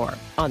Hannah Storm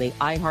on the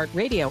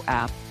iHeartRadio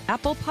app,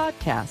 Apple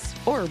Podcasts,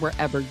 or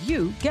wherever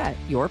you get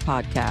your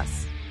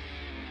podcasts.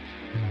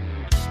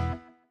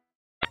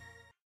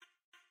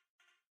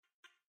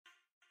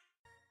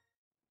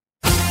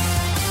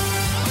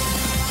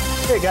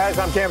 Hey guys,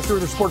 I'm Cam Stewart,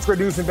 the Sports Grid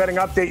News and Betting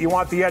Update. You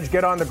want the edge?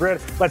 Get on the grid.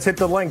 Let's hit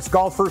the links.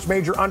 Golf first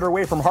major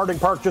underway from Harding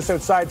Park just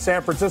outside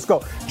San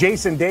Francisco.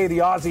 Jason Day, the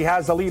Aussie,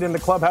 has the lead in the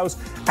clubhouse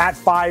at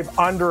 5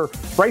 under.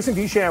 Bryson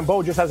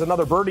DeChambeau just has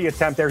another birdie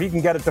attempt there. He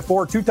can get it to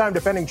 4. Two-time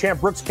defending champ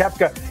Brooks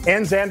Koepka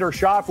and Xander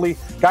Schauffele.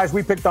 Guys,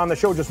 we picked on the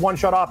show just one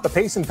shot off the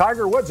pace. And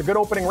Tiger Woods, a good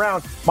opening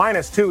round,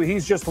 -2.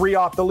 He's just 3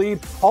 off the lead.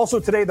 Also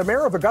today, the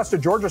mayor of Augusta,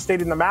 Georgia,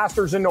 stated the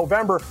Masters in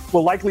November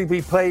will likely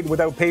be played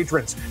without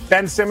patrons.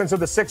 Ben Simmons of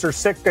the Sixers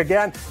sick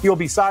again. He'll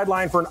be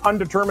sidelined for an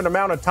undetermined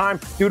amount of time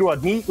due to a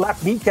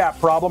left kneecap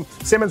problem.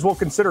 Simmons will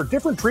consider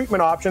different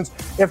treatment options.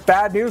 If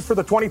bad news for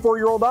the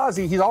 24-year-old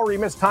Aussie, he's already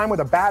missed time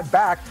with a bad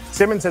back.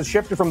 Simmons has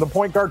shifted from the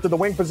point guard to the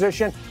wing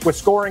position with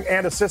scoring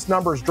and assist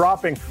numbers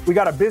dropping. We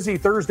got a busy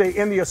Thursday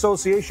in the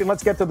association.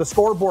 Let's get to the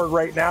scoreboard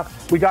right now.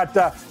 We got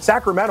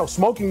Sacramento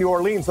smoking New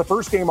Orleans, the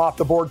first game off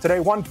the board today,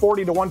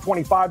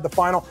 140-125 the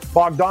final.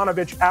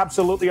 Bogdanovich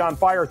absolutely on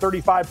fire,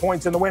 35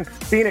 points in the win.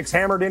 Phoenix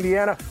hammered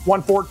Indiana,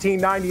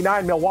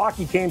 114-99. Milwaukee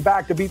came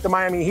back to beat the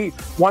Miami Heat,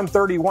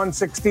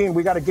 130-116.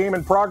 We got a game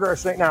in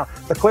progress right now.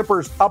 The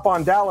Clippers up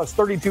on Dallas,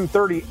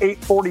 32-30,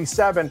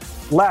 8:47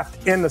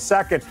 left in the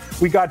second.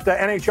 We got the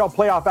NHL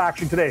playoff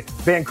action today.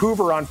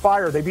 Vancouver on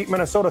fire. They beat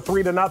Minnesota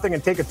 3-0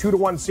 and take a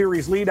 2-1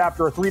 series lead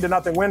after a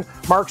 3-0 win.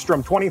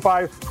 Markstrom,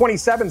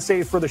 27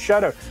 saves for the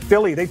shutout.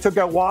 Philly, they took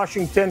out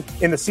Washington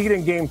in the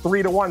seeding game,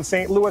 3-1.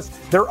 St. Louis,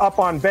 they're up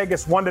on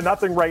Vegas,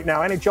 1-0 right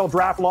now. NHL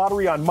draft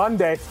lottery on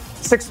Monday,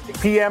 6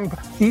 p.m.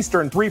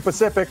 Eastern, 3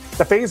 Pacific.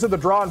 The phase of the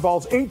draw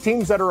involves 8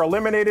 teams that are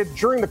eliminated.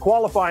 During the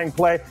qualifying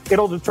play,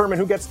 it'll determine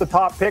who gets the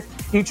top pick.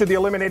 Each of the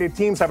eliminated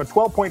teams have a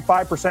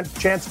 12.5%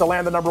 chance to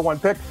land the number 1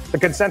 pick. The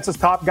consensus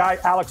top guy,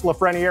 Alex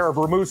Lafreniere of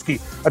Rimouski.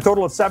 A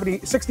total of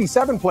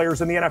 67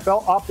 players in the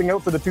NFL opting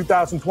out for the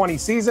 2020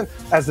 season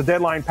as the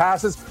deadline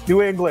passes.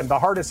 New England, the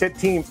hardest hit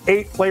team,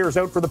 8 players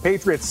out for the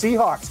Patriots.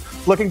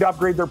 Seahawks looking to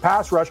upgrade their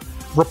pass rush.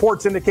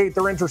 Reports indicate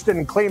they're interested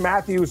in Clay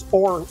Matthews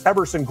or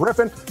Everson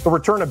Griffin. The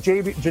return of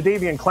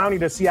Jadeveon Clowney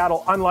to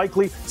Seattle,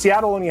 unlikely.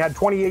 Seattle only had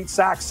 28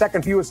 sacks,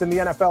 second fewest in the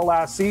NFL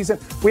last season.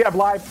 We have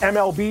live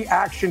MLB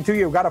action to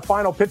you. We've got a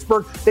final.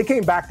 Pittsburgh, they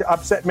came back to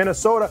upset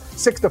Minnesota,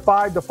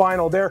 6-5 the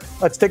final there.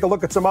 Let's take a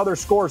look at some other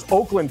scores.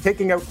 Oakland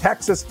taking out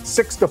Texas,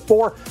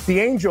 6-4. The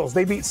Angels,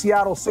 they beat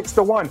Seattle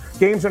 6-1.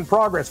 Games in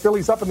progress.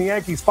 Phillies up in the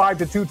Yankees,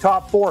 5-2,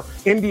 top 4.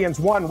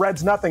 Indians 1,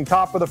 Reds nothing,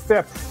 top of the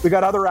 5th. We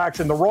got other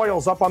action. The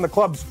Royals up on the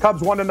Cubs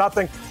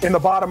 1-0 in the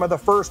bottom of the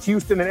first.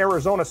 Houston and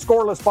Arizona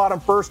scoreless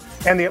bottom first,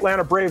 and the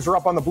Atlanta Braves are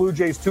up on the Blue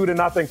Jays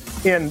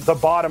 2-0 in the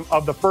bottom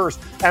of the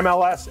first.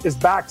 MLS is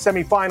back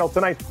semifinal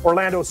tonight.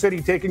 Orlando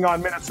City taking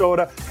on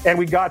Minnesota, and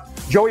we got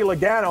Joey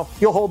Logano.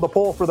 He'll hold the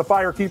pole for the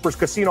Firekeepers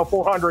Casino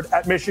 400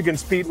 at Michigan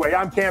Speedway.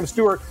 I'm Cam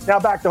Stewart. Now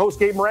back to host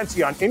Gabe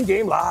Morency on In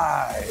Game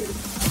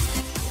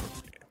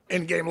Live.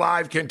 In Game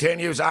Live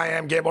continues. I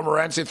am Gable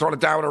Morency, throwing it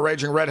down with a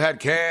raging redhead,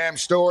 Cam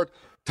Stewart.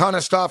 Ton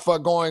of stuff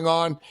going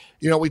on.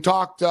 You know, we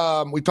talked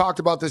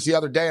about this the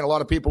other day, and a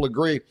lot of people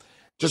agree.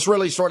 Just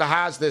really sort of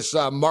has this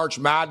March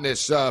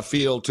Madness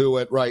feel to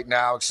it right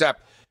now,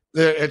 except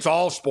it's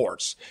all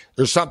sports.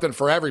 There's something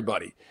for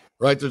everybody,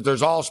 right?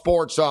 There's all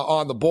sports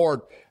on the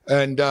board,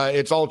 and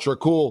it's ultra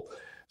cool.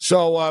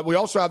 So we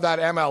also have that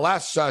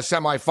MLS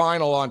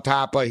semifinal on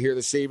tap here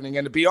this evening.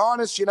 And to be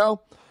honest, you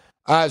know,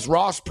 as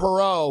Ross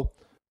Perot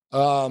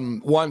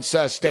once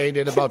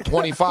stated about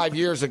 25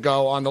 years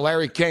ago on the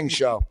Larry King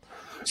show,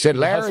 said,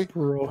 Larry,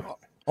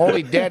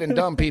 only dead and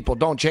dumb people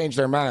don't change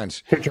their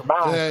minds. Change your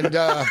mind.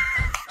 And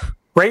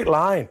great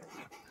line.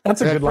 That's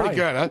a good line. Pretty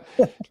good,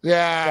 huh?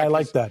 Yeah. I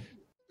like that.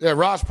 Yeah,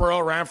 Ross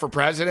Perot ran for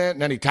president,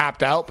 and then he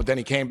tapped out, but then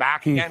he came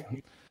back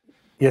again.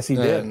 Yes, he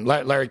did. And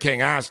Larry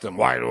King asked him,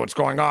 what's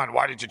going on?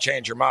 Why did you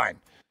change your mind?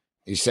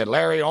 He said,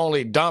 Larry,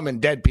 only dumb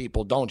and dead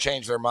people don't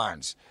change their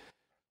minds.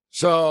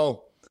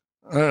 So,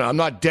 I don't know, I'm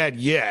not dead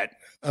yet.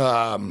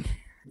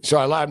 So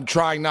I'm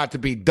trying not to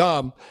be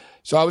dumb.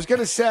 So I was going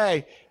to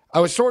say,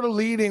 I was sort of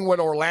leading with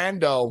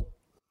Orlando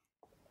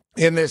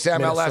in this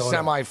MLS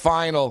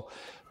semifinal,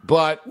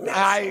 but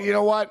you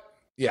know what?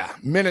 Yeah,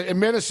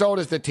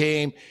 Minnesota's the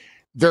team.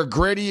 They're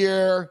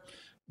grittier.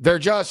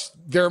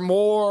 they're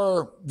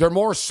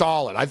more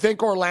solid. I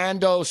think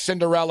Orlando's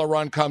Cinderella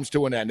run comes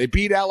to an end. They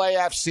beat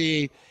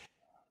LAFC.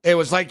 It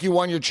was like you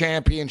won your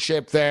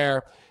championship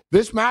there.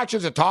 This match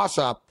is a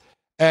toss-up.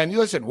 And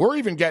listen, we're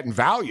even getting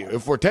value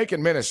if we're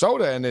taking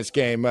Minnesota in this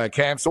game,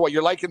 Cam. So what,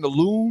 you're liking the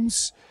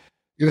Loons?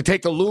 You're going to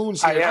take the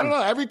Loons here? I don't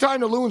know. Every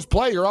time the Loons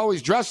play, you're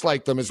always dressed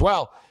like them as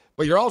well.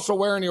 But you're also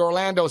wearing the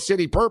Orlando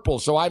City purple,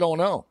 so I don't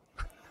know.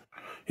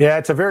 Yeah,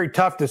 it's a very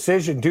tough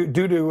decision due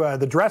to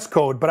the dress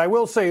code. But I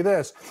will say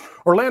this.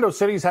 Orlando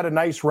City's had a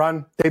nice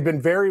run. They've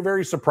been very,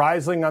 very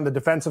surprising on the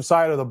defensive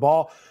side of the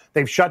ball.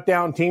 They've shut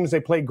down teams.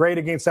 They played great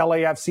against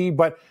LAFC.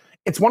 But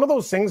it's one of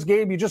those things,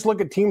 Gabe, you just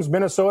look at teams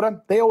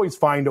Minnesota, they always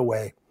find a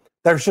way.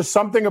 There's just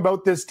something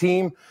about this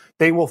team.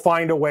 They will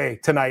find a way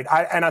tonight.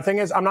 And the thing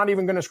is, I'm not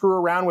even going to screw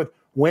around with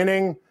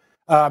winning,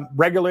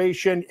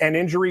 regulation, and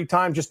injury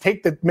time. Just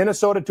take the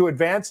Minnesota to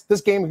advance. This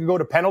game could go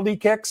to penalty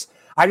kicks.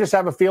 I just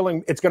have a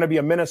feeling it's going to be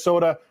a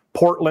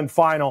Minnesota-Portland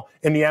final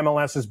in the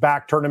MLS's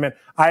back tournament.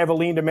 I have a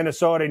lean to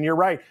Minnesota, and you're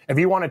right. If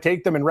you want to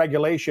take them in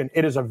regulation,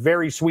 it is a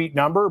very sweet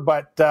number,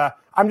 but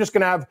I'm just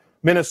going to have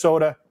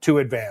Minnesota to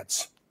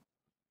advance.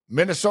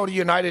 Minnesota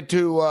United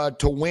to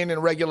win in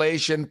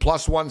regulation,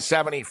 plus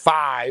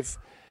 175.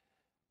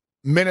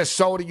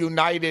 Minnesota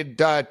United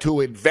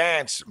to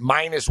advance,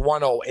 minus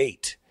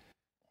 108.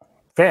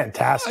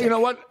 Fantastic. You know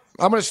what?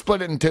 I'm going to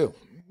split it in two.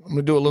 I'm going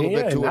to do a little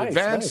bit to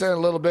advance and a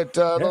little bit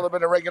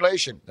of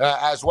regulation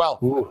as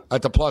well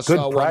at the plus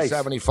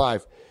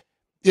 175.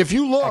 If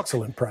you look,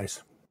 excellent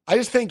price. I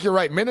just think you're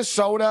right.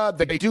 Minnesota,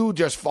 they do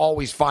just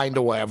always find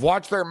a way. I've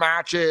watched their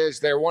matches.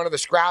 They're one of the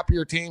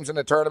scrappier teams in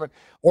the tournament.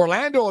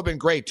 Orlando have been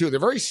great, too. They're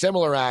very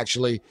similar,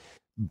 actually.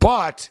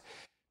 But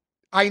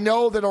I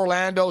know that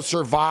Orlando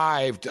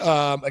survived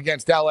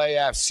against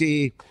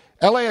LAFC.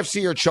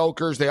 LAFC are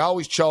chokers. They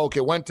always choke.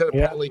 It went to the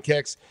penalty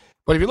kicks.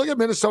 But if you look at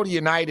Minnesota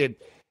United,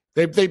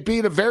 they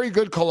beat a very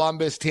good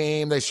Columbus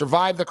team. They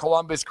survived the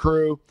Columbus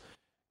Crew.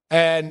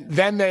 And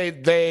then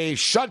they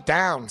shut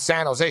down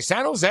San Jose.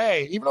 San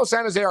Jose, even though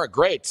San Jose are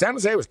great, San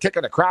Jose was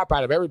kicking the crap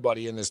out of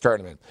everybody in this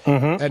tournament.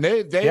 Mm-hmm. And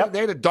they had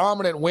a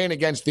dominant win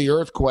against the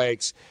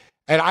Earthquakes.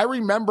 And I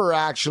remember,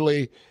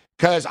 actually,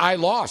 because I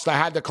lost. I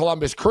had the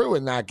Columbus Crew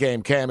in that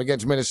game, Cam,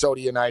 against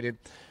Minnesota United.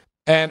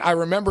 And I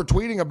remember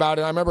tweeting about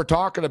it. I remember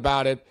talking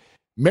about it.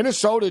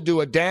 Minnesota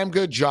do a damn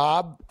good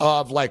job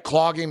of, like,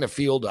 clogging the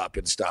field up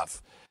and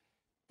stuff.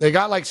 They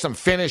got like some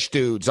Finnish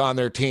dudes on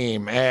their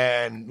team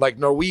and like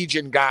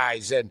Norwegian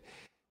guys, and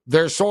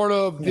they're sort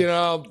of,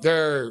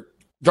 they're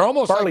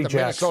almost Barley like the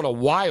Jacks. Minnesota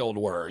Wild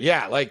were.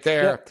 Yeah, like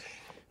they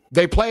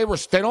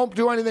don't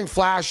do anything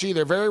flashy.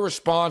 They're very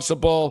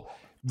responsible.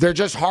 They're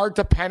just hard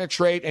to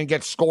penetrate and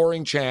get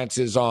scoring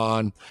chances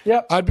on.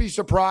 Yep. I'd be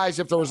surprised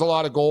if there was a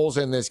lot of goals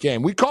in this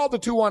game. We called the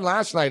 2-1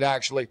 last night,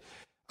 actually.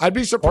 I'd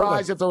be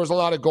surprised if there was a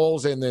lot of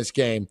goals in this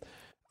game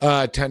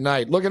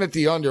tonight. Looking at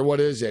the under, what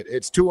is it?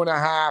 It's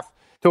 2.5.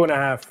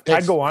 2.5.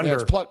 I'd go under.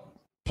 It's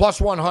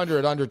plus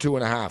 100 under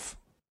 2.5.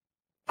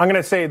 I'm going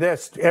to say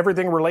this.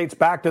 Everything relates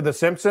back to The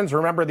Simpsons.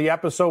 Remember the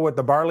episode with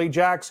the Barley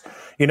Jacks?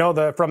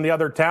 From the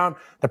other town,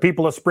 the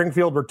people of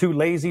Springfield were too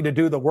lazy to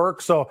do the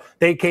work, so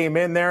they came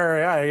in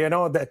there.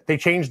 They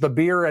changed the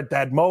beer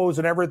at Moe's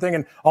and everything,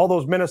 and all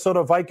those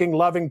Minnesota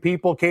Viking-loving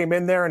people came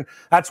in there, and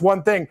that's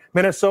one thing.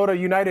 Minnesota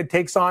United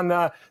takes on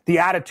the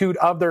attitude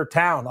of their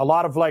town. A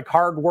lot of like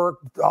hard work,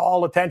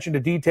 all attention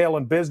to detail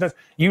and business.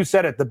 You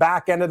said it. The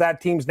back end of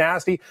that team's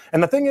nasty,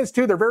 and the thing is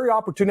too, they're very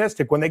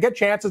opportunistic. When they get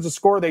chances to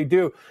score, they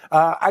do.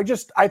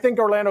 I think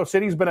Orlando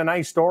City's been a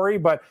nice story,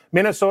 but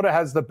Minnesota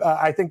has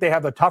I think they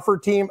have a tougher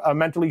team, a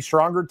mentally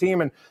stronger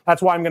team, and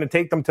that's why I'm going to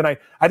take them tonight.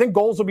 I think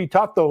goals will be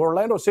tough, though.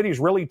 Orlando City's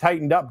really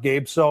tightened up,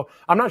 Gabe, so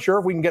I'm not sure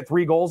if we can get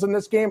 3 goals in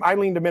this game. I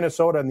lean to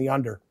Minnesota in the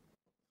under.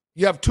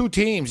 You have two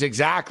teams,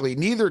 exactly.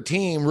 Neither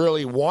team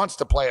really wants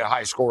to play a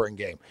high-scoring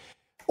game.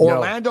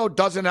 Orlando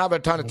doesn't have a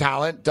ton of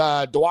talent.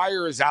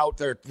 Dwyer is out.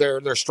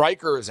 Their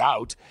striker is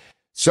out.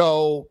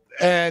 So,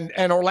 and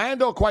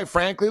Orlando, quite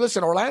frankly,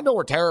 listen, Orlando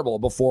were terrible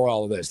before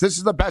all of this. This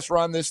is the best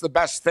run. This is the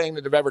best thing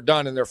that they've ever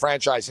done in their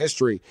franchise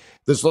history,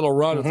 this little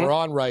run that they're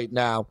on right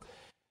now.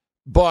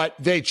 But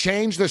they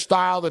changed the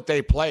style that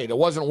they played. It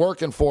wasn't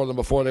working for them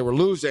before. They were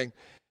losing.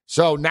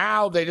 So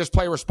now they just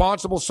play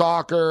responsible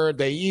soccer.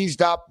 They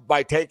eased up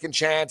by taking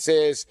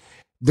chances.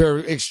 They're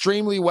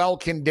extremely well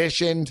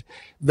conditioned.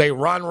 They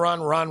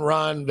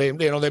run.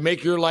 They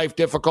make your life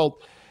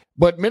difficult.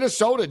 But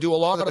Minnesota do a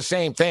lot of the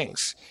same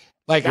things.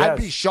 Like, yes. I'd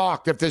be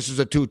shocked if this is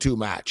a 2-2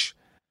 match.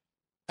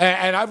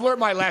 And I've learned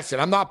my lesson.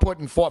 I'm not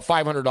putting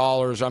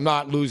 $500. I'm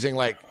not losing,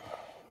 like,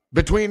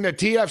 between the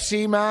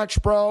TFC match,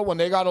 bro, when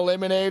they got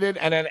eliminated,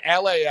 and then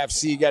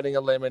LAFC getting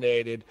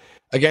eliminated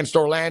against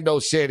Orlando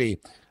City.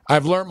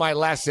 I've learned my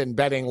lesson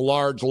betting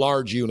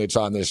large units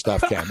on this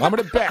stuff, Cam. I'm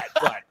going to bet,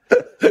 but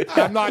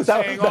I'm not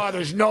saying,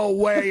 there's no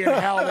way in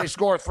hell they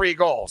score 3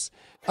 goals.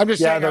 I'm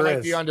just saying I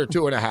like the under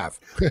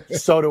 2.5.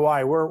 So do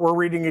I. We're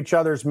reading each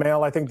other's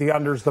mail. I think the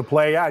under's the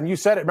play. Yeah, and you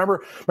said it.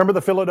 Remember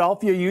the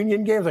Philadelphia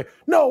Union games? Like,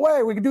 no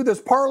way, we could do this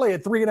parlay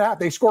at 3.5.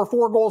 They score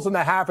 4 goals in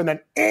the half, and then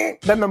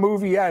the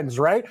movie ends,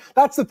 right?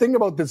 That's the thing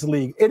about this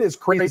league. It is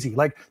crazy.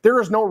 Like,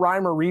 there is no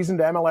rhyme or reason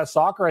to MLS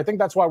soccer. I think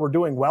that's why we're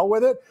doing well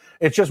with it.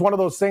 It's just one of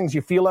those things.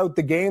 You feel out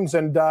the games,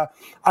 and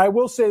I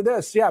will say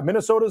this. Yeah,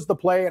 Minnesota's the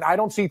play, and I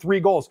don't see 3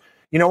 goals.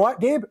 You know what,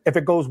 Gabe? If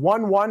it goes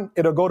 1-1,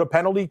 it'll go to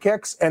penalty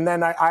kicks, and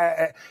then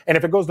and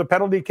if it goes to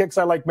penalty kicks,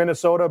 I like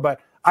Minnesota,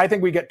 but I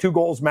think we get 2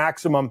 goals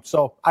maximum,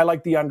 so I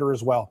like the under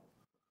as well.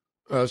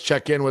 Let's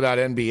check in with that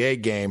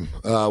NBA game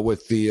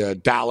with the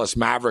Dallas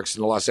Mavericks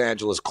and the Los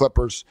Angeles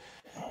Clippers.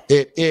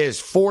 It is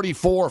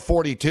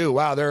 44-42.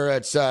 Wow,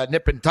 it's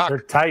nip and tuck. They're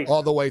tight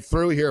all the way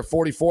through here.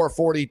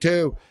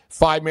 44-42.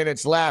 5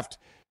 minutes left.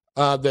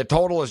 The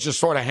total is just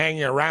sort of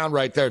hanging around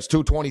right there. It's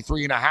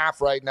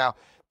 223.5 right now.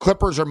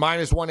 Clippers are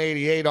minus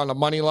 188 on the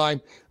money line.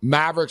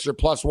 Mavericks are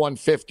plus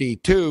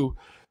 152.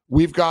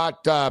 We've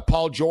got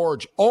Paul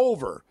George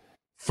over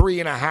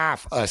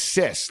 3.5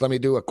 assists. Let me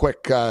do a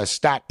quick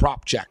stat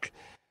prop check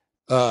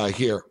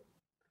here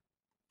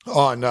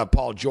on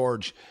Paul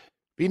George.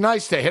 Be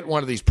nice to hit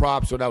one of these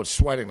props without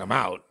sweating them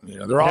out. You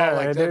know, they're all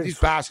like these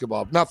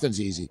basketball.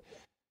 Nothing's easy.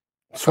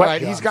 All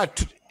right, he's got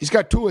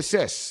 2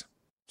 assists.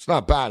 It's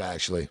not bad,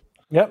 actually.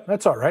 Yep,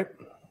 that's all right.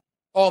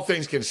 All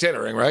things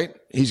considering, right?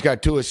 He's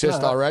got 2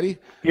 assists already.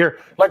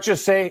 Let's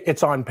just say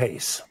it's on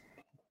pace.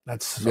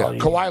 That's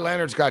Kawhi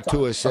Leonard's got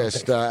 2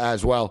 assists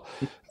as well.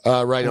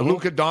 Right. Mm-hmm.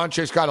 Luka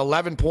Doncic's got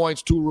 11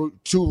 points, 2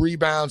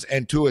 rebounds,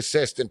 and 2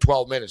 assists in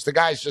 12 minutes. The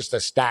guy's just a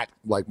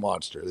stat-like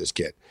monster, this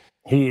kid.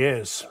 He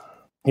is.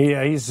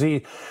 Yeah,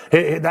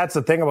 that's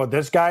the thing about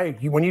this guy.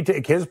 When you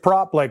take his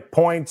prop, like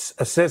points,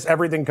 assists,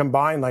 everything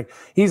combined, like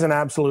he's an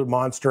absolute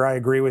monster. I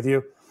agree with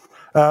you.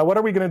 What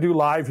are we going to do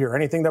live here?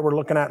 Anything that we're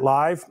looking at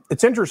live?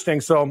 It's interesting.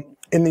 So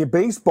in the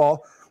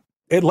baseball,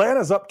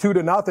 Atlanta's up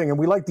 2-0, and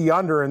we like the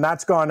under, and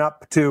that's gone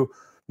up to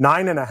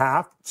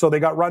 9.5. So they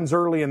got runs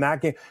early in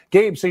that game.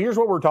 Gabe, so here's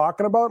what we're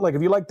talking about. Like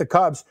if you like the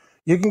Cubs,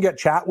 you can get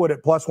Chatwood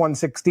at plus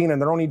 116,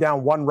 and they're only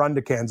down 1 run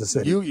to Kansas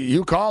City.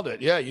 You called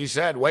it. Yeah, you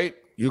said, wait,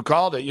 you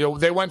called it. You know,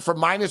 they went from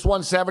minus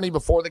 170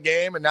 before the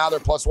game, and now they're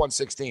plus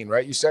 116,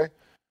 right, you say?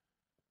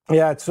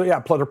 Yeah,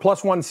 they're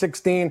plus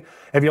 116.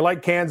 If you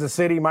like Kansas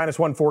City, minus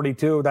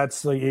 142,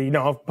 that's, but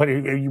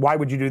why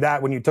would you do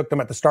that when you took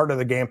them at the start of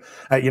the game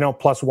at,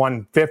 plus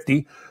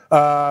 150?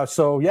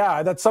 So,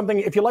 yeah, that's something.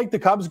 If you like the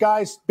Cubs,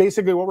 guys,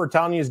 basically what we're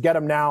telling you is get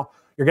them now.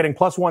 You're getting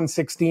plus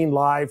 116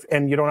 live,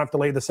 and you don't have to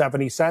lay the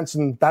 70 cents,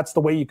 and that's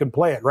the way you can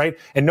play it, right?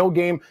 And no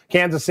game,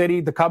 Kansas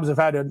City, the Cubs have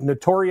had a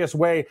notorious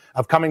way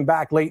of coming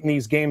back late in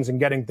these games and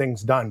getting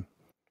things done.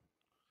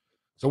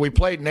 So we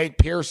played Nate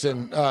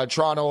Pearson,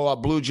 Toronto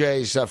Blue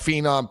Jays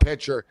phenom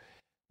pitcher.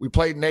 We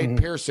played Nate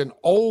Pearson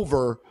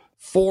over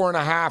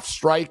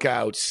 4.5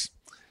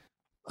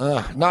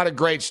 strikeouts. Not a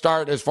great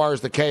start as far as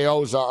the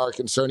KOs are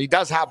concerned. He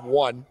does have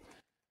 1.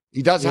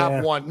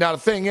 Have 1. Now, the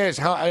thing is,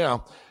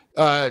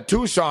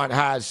 Tucson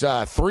has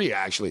 3,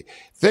 actually.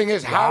 Thing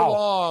is, how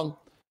long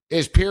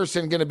is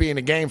Pearson going to be in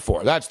the game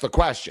for? That's the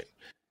question.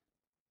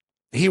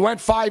 He went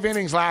 5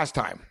 innings last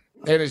time.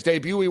 In his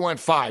debut, he went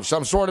 5. So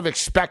I'm sort of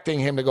expecting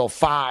him to go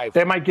 5.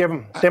 They might give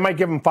him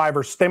 5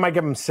 or they might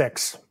give him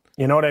 6.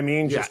 You know what I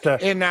mean? Yeah,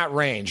 just in that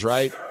range,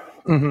 right?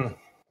 Mm-hmm.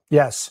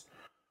 Yes.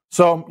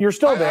 So you're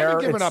still there. I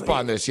haven't given up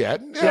on this yet.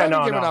 I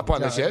haven't given up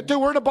on this yet. Dude,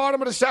 we're at the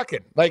bottom of the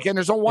second. Like, and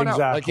there's no one out.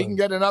 Like, he can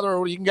get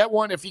another. You can get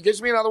one. If he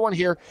gives me another one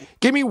here,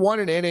 give me 1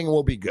 an inning,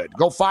 we'll be good.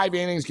 Go 5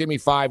 innings, give me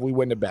 5. We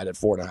win the bet at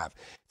 4.5.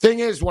 Thing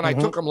is, when I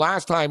took him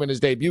last time in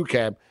his debut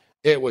camp,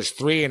 it was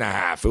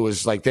 3.5. It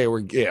was like they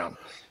were,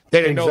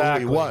 they didn't know who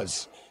he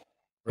was.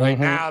 Right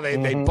now,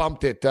 they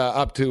bumped it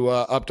up to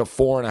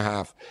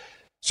 4.5.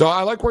 So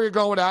I like where you're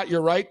going at.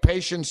 You're right.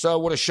 Patience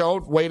would have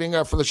showed waiting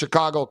for the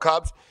Chicago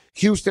Cubs.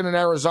 Houston and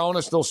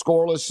Arizona still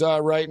scoreless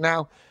right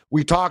now.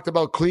 We talked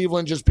about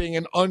Cleveland just being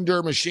an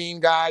under machine,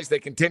 guys. They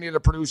continue to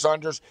produce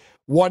unders.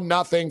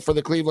 1-0 for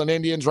the Cleveland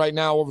Indians right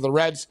now over the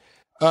Reds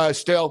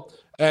still.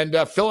 And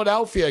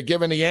Philadelphia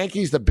giving the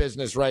Yankees the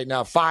business right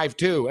now,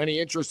 5-2. Any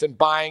interest in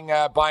buying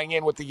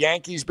in with the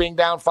Yankees being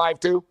down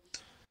 5-2?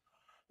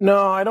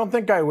 No, I don't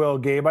think I will,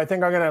 Gabe. I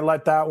think I'm going to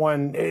let that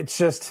one.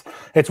 It's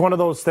one of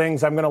those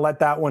things. I'm going to let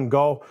that one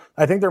go.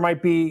 I think there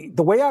might be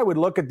the way I would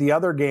look at the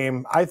other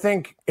game. I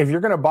think if you're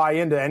going to buy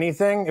into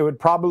anything, it would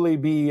probably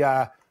be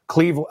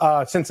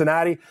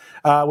Cincinnati.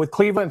 With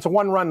Cleveland, it's a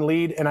 1-run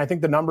lead, and I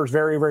think the number's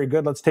very, very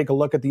good. Let's take a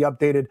look at the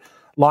updated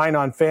line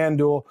on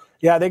FanDuel.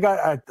 Yeah, they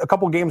got a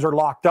couple games are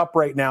locked up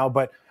right now,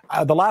 but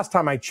the last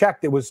time I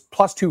checked, it was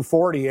plus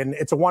 240, and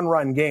it's a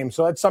 1-run game.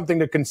 So that's something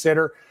to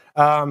consider.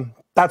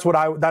 That's what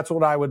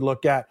I would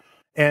look at.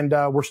 And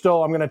I'm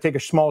going to take a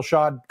small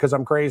shot because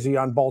I'm crazy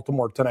on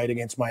Baltimore tonight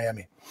against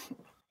Miami.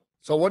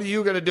 So what are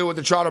you going to do with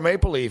the Toronto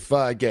Maple Leaf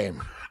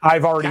game?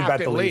 I've already bet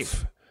the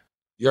Leaf.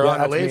 You're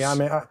on the Leafs?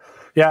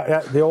 Yeah,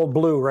 the old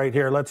blue right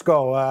here. Let's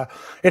go.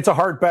 It's a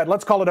hard bet.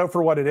 Let's call it out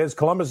for what it is.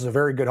 Columbus is a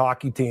very good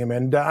hockey team.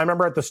 And I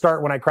remember at the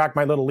start when I cracked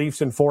my little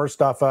Leafs in 4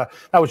 stuff, that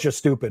was just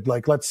stupid.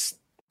 Like, let's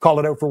call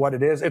it out for what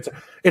it is.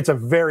 It's a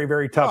very,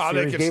 very tough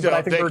series game. But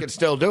I think they can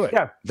still do it.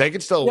 Yeah. They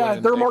can still win. Yeah,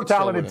 they're a more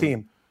talented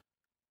team.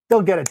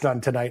 They'll get it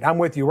done tonight. I'm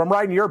with you. I'm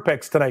riding your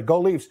picks tonight. Go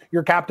Leafs.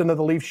 You're captain of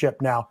the Leaf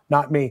ship now,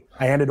 not me.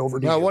 I hand it over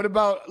to you. Now, what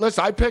about,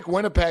 listen, I picked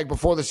Winnipeg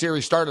before the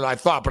series started, I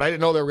thought, but I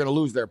didn't know they were going to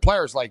lose their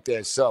players like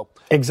this. So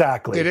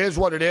exactly. It is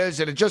what it is,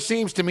 and it just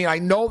seems to me, I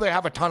know they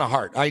have a ton of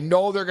heart. I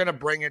know they're going to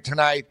bring it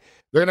tonight.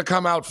 They're going to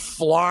come out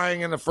flying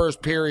in the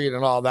first period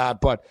and all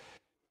that, but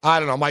I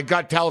don't know. My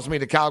gut tells me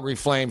the Calgary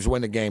Flames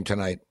win the game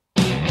tonight.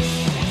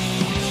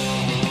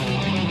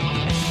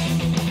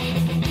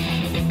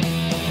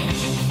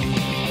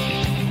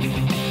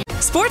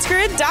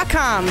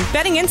 SportsGrid.com.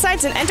 Betting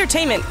insights and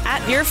entertainment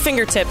at your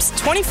fingertips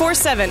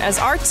 24/7 as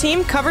our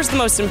team covers the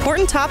most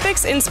important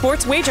topics in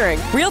sports wagering.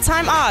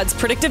 Real-time odds,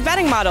 predictive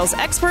betting models,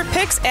 expert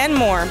picks, and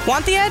more.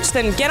 Want the edge?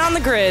 Then get on the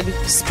grid.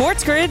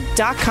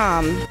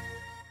 SportsGrid.com.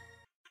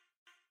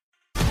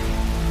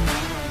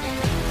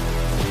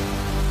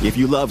 If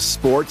you love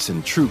sports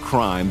and true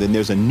crime, then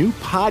there's a new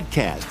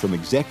podcast from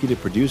executive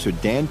producer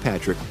Dan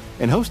Patrick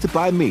and hosted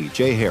by me,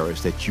 Jay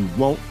Harris, that you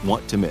won't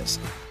want to miss.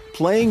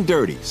 Playing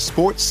Dirty: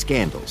 Sports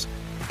Scandals.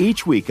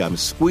 Each week, I'm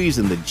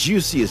squeezing the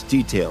juiciest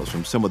details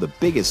from some of the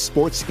biggest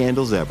sports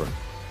scandals ever.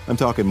 I'm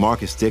talking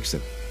Marcus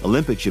Dixon,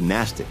 Olympic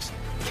gymnastics,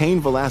 Cain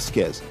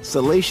Velasquez,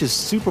 salacious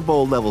Super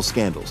Bowl-level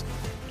scandals.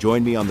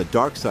 Join me on the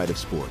dark side of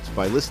sports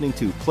by listening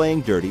to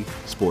Playing Dirty: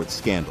 Sports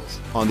Scandals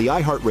on the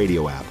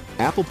iHeartRadio app,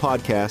 Apple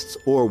Podcasts,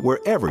 or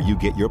wherever you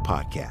get your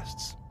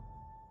podcasts.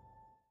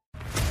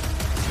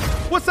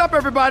 What's up,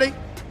 everybody?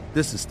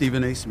 This is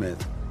Stephen A.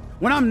 Smith.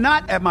 When I'm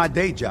not at my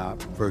day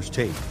job, First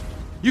Take,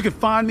 you can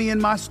find me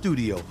in my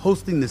studio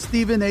hosting the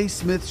Stephen A.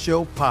 Smith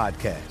Show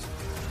podcast.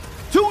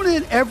 Tune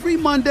in every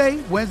Monday,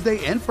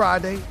 Wednesday, and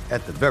Friday,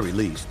 at the very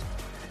least,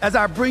 as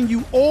I bring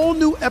you all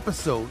new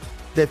episodes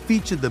that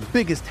feature the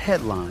biggest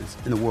headlines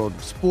in the world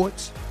of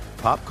sports,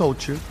 pop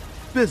culture,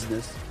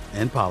 business,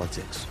 and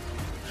politics.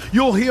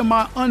 You'll hear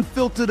my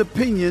unfiltered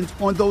opinions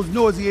on those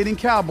nauseating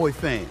Cowboy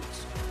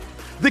fans,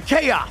 the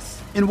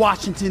chaos in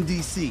Washington,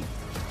 D.C.,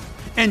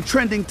 and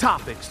trending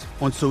topics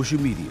on social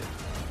media,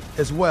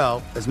 as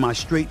well as my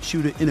straight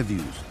shooter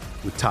interviews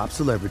with top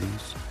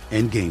celebrities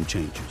and game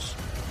changers.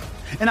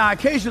 And I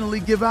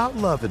occasionally give out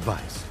love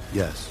advice.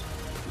 Yes,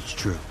 it's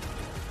true.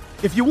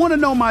 If you want to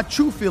know my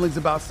true feelings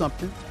about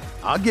something,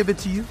 I'll give it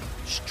to you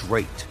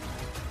straight.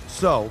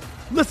 So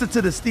listen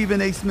to the Stephen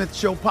A. Smith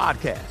Show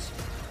podcast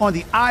on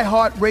the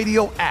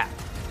iHeartRadio app,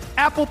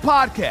 Apple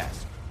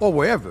Podcasts, or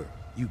wherever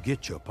you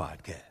get your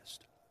podcast.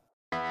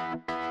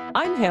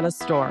 I'm Hannah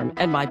Storm,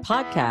 and my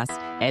podcast,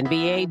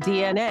 NBA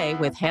DNA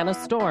with Hannah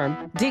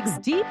Storm, digs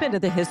deep into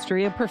the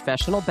history of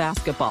professional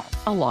basketball,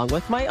 along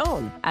with my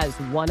own, as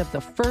one of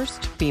the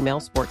first female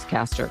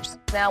sportscasters.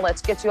 Now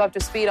let's get you up to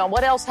speed on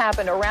what else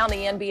happened around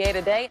the NBA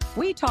today.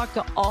 We talk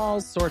to all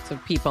sorts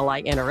of people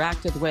I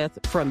interacted with,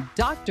 from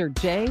Dr.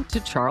 J to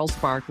Charles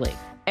Barkley,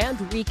 and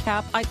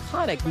recap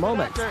iconic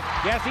moments.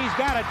 Yes, he's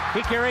got it.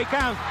 Here he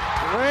comes.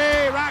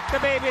 Way rock the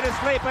baby to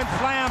sleep and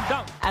slam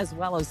dunk. As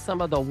well as some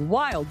of the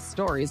wild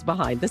stories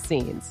behind the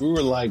scenes. We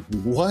were like,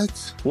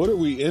 what? What are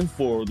we in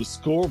for? The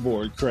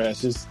scoreboard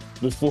crashes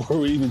before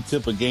we even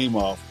tip a game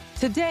off.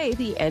 Today,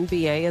 the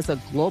NBA is a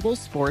global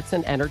sports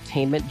and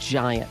entertainment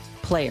giant.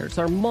 Players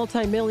are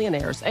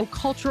multimillionaires and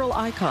cultural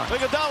icons.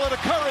 Iguodala to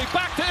Curry,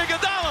 back to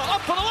Iguodala,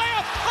 up for the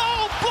layup.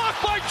 Oh,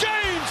 blocked by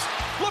James.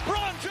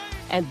 LeBron James.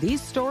 And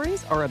these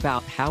stories are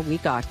about how we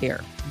got here,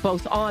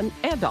 both on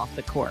and off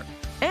the court.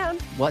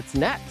 And what's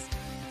next?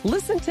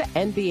 Listen to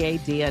NBA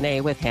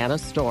DNA with Hannah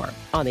Storm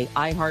on the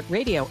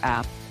iHeartRadio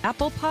app,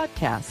 Apple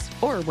Podcasts,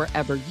 or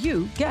wherever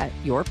you get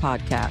your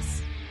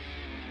podcasts.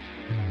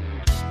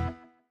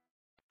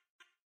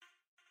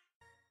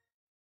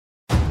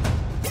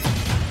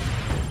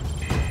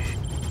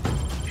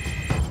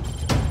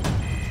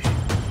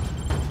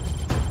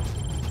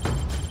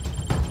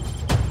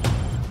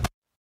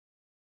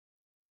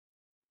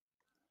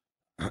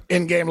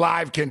 In-game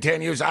live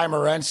continues. I'm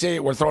Morency.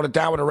 We're throwing it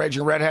down with a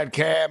Raging Redhead,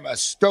 Cam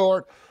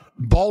Stewart.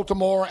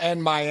 Baltimore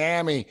and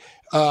Miami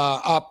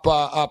up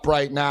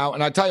right now.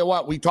 And I tell you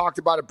what, we talked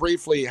about it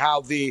briefly,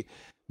 how the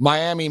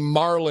Miami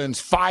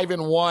Marlins,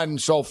 5-1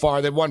 so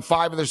far. They've won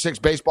 5 of their 6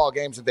 baseball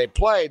games that they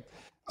played,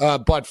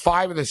 but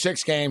 5 of the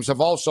 6 games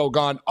have also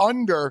gone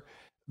under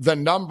the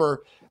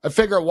number. I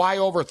figure, why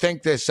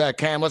overthink this,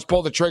 Cam? Let's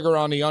pull the trigger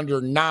on the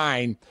under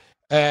 9.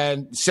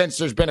 And since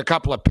there's been a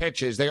couple of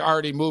pitches, they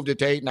already moved it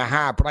to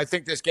 8.5. But I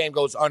think this game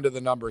goes under the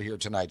number here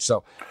tonight.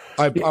 So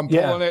I'm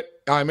pulling it.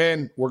 I'm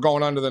in. We're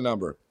going under the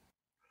number.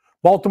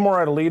 Baltimore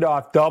had a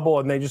leadoff double,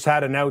 and they just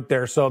had an out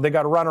there. So they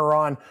got a runner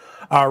on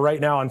right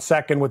now on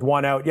second with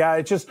one out. Yeah,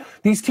 it's just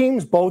these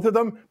teams, both of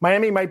them,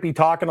 Miami might be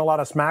talking a lot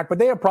of smack, but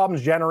they have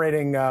problems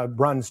generating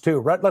runs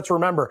too. Let's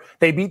remember,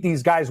 they beat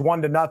these guys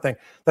 1-0.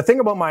 The thing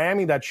about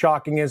Miami that's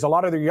shocking is a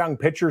lot of their young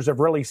pitchers have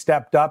really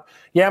stepped up.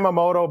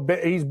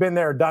 Yamamoto, he's been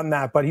there, done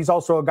that, but he's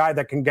also a guy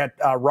that can get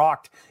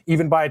rocked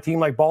even by a team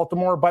like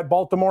Baltimore. But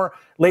Baltimore,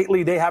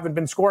 lately, they haven't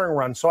been scoring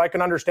runs. So I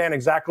can understand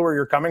exactly where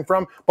you're coming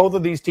from. Both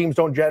of these teams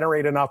don't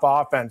generate enough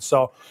offense.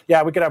 So,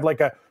 yeah, we could have like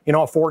a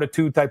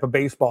 4-2 type of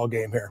baseball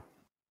game here.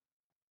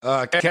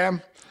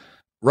 Cam,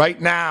 right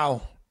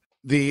now,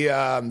 the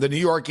New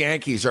York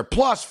Yankees are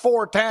plus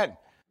 410.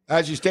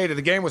 As you stated,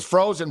 the game was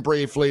frozen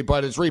briefly,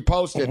 but it's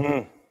reposted.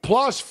 Mm-hmm.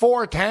 Plus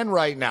 410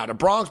 right now. The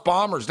Bronx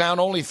Bombers down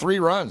only 3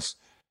 runs.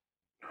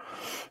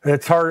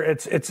 It's hard.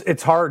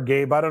 It's hard,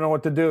 Gabe. I don't know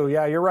what to do.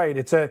 Yeah, you're right.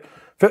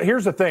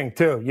 Here's the thing,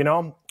 too.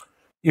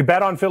 You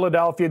bet on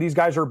Philadelphia. These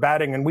guys are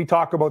batting, and we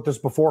talked about this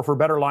before for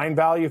better line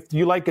value. If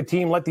you like a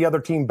team, let the other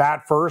team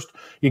bat first.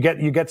 You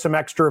get some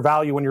extra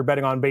value when you're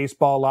betting on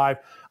Baseball Live.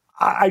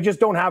 I just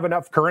don't have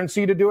enough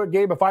currency to do it,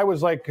 Gabe. If I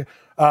was if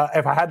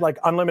I had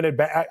unlimited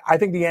bet, I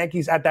think the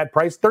Yankees at that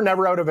price, they're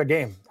never out of a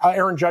game.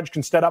 Aaron Judge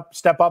can step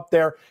up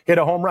there, hit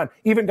a home run.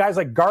 Even guys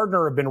like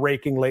Gardner have been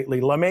raking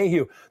lately.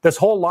 LeMahieu. This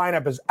whole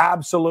lineup is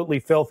absolutely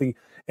filthy.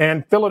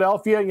 And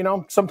Philadelphia,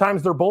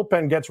 sometimes their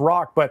bullpen gets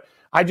rocked, but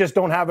I just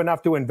don't have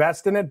enough to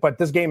invest in it. But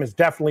this game is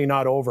definitely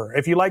not over.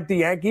 If you like the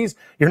Yankees,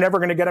 you're never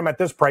going to get them at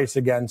this price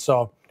again.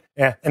 So,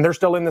 yeah, and they're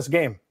still in this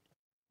game.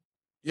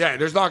 Yeah,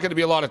 there's not going to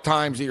be a lot of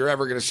times that you're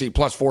ever going to see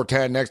plus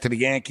 410 next to the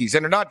Yankees.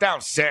 And they're not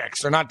down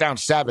 6. They're not down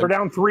 7. They're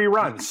down 3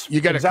 runs.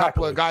 You get a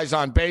couple of guys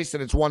on base,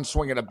 and it's one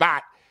swing of a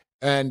bat,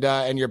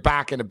 and you're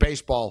back in a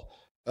baseball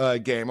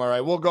game. All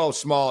right, we'll go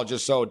small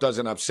just so it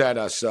doesn't upset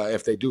us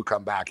if they do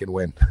come back and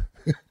win.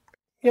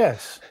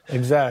 Yes,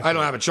 exactly. I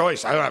don't have a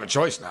choice. I don't have a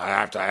choice now. I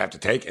have to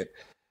take it.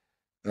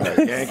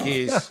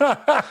 Yankees.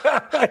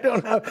 I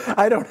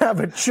don't have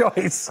a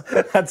choice.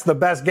 That's the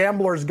best.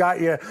 Gambler's got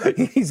you.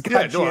 He's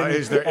got you.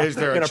 Is there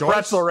a choice?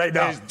 Pretzel right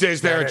now.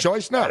 Is there a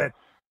choice? No.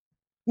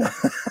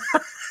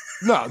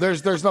 No,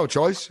 there's no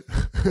choice.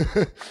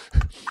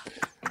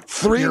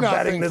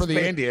 3-0 for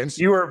the Indians.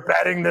 You were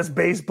betting this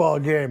baseball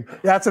game.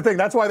 That's the thing.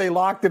 That's why they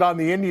locked it on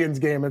the Indians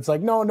game. It's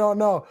like,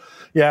 no.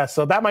 Yeah,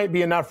 so that might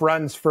be enough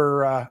runs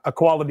for a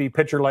quality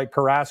pitcher like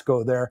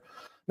Carrasco there.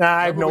 Nah,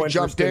 I have no interest.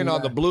 Jumped in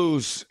on the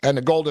Blues and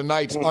the Golden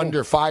Knights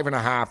under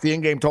 5.5. The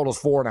in-game total is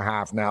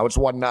 4.5 now. It's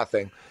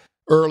 1-0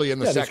 early in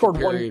the second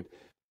period.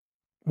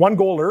 One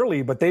goal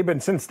early, but they've been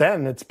since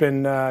then. It's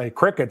been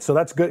cricket, so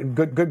that's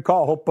good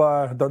call. Hope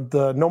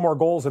the no more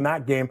goals in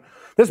that game.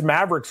 This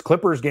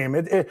Mavericks-Clippers game,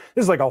 this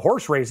is like a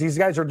horse race. These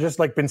guys are just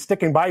been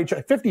sticking by each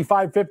other.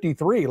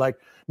 55-53.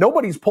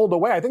 Nobody's pulled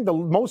away. I think the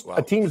most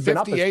a team's been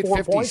up is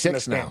 4 points in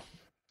this now. Game.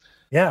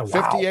 Yeah,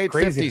 wow.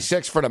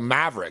 58-56 for the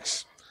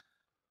Mavericks.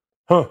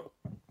 Huh.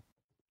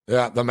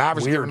 Yeah, the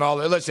Mavericks giving all.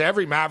 Listen,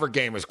 every Maverick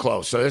game is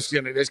close, so this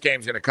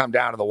game's going to come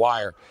down to the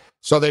wire.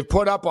 So they've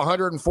put up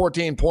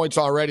 114 points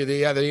already.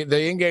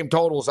 The in-game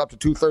total is up to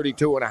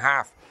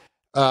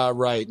 232.5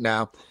 right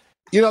now.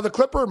 The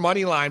Clipper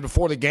money line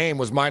before the game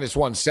was minus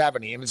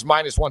 170, and it's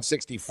minus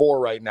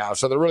 164 right now.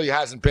 So there really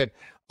hasn't been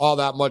all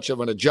that much of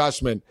an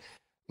adjustment.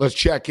 Let's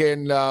check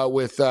in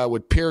with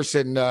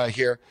Pearson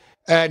here,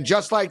 and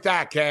just like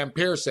that, Cam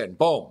Pearson,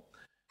 boom.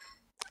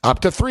 Up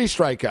to 3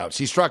 strikeouts.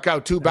 He struck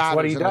out 2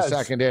 batters in the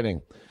second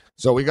inning.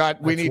 So we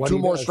need 2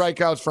 more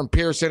strikeouts from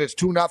Pearson. It's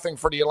 2-0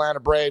 for the Atlanta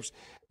Braves.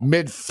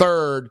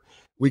 Mid-third,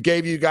 we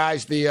gave you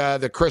guys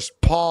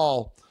the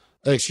Paul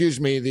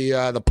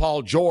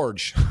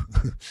George.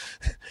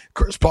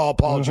 Chris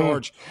Paul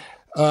George.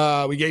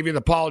 We gave you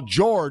the Paul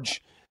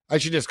George. I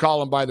should just call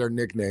them by their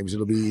nicknames.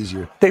 It'll be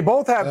easier. They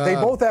both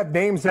have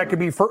names that could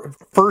be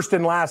first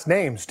and last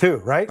names too,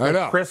 right? I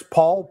know. Chris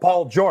Paul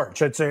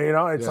George. It's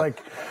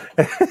like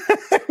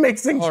it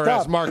makes things tough. Or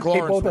as Mark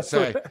Lawrence would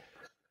say,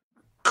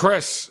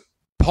 Chris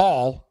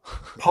Paul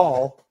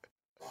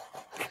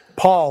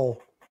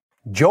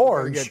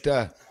George.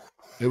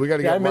 We got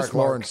to get Mark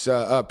Lawrence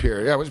up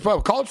here. Yeah,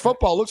 college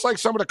football looks like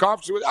some of the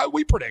conferences.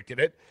 We predicted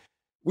it.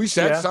 We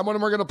said some of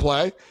them are going to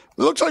play. It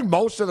looks like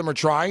most of them are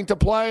trying to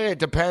play. It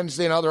depends.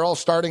 They're all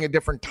starting at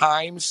different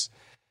times.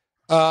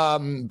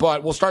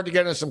 But we'll start to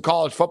get into some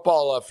college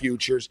football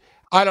futures.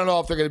 I don't know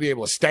if they're going to be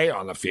able to stay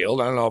on the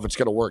field. I don't know if it's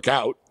going to work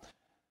out.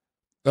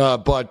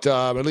 But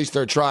at least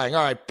they're trying.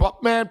 All right,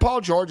 man, Paul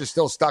George is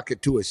still stuck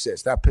at 2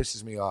 assists. That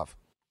pisses me off.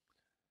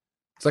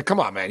 It's like, come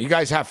on, man. You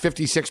guys have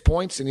 56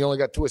 points and you only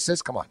got 2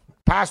 assists? Come on.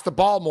 Pass the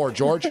ball more,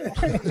 George.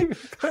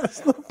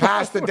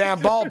 Pass the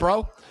damn ball,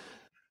 bro.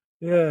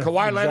 Yeah,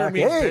 Kawhi Leonard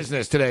means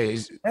business today.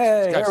 He's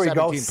got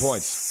 17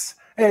 points.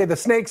 Hey, the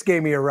Snakes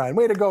gave me a run.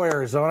 Way to go,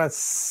 Arizona.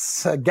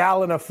 It's a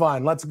gallon of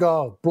fun. Let's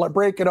go.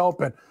 Break it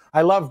open.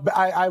 I love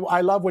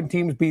when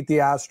teams beat the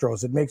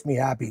Astros. It makes me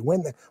happy.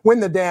 Win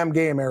the damn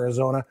game,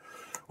 Arizona.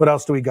 What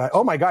else do we got?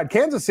 Oh, my God.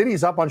 Kansas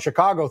City's up on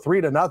Chicago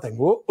 3-0.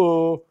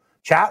 Woo-oh.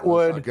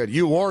 Chatwood. Good.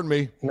 You warned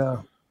me.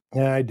 No.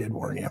 Yeah, I did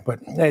warn you,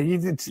 but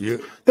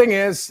thing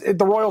is,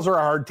 the Royals are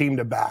a hard team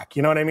to back.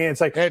 You know what I mean?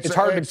 It's like it's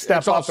hard to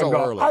step up and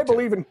go. I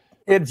believe in.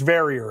 It's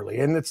very early,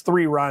 and it's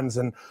 3 runs,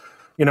 and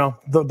you know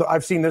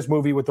I've seen this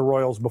movie with the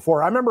Royals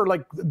before. I remember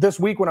like this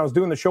week when I was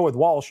doing the show with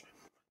Walsh,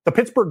 the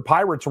Pittsburgh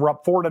Pirates were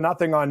up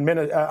 4-0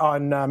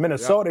 on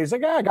Minnesota. He's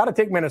like, I got to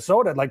take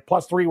Minnesota, like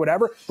 +3,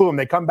 whatever. Boom,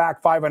 they come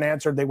back 5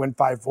 unanswered. They win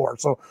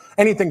 5-4. So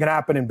anything can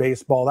happen in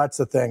baseball. That's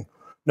the thing.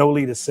 No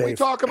lead is safe. We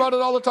talk about it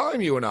all the time,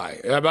 you and I,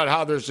 about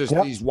how there's just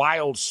these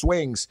wild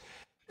swings,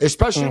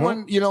 especially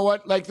when, you know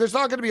what, like there's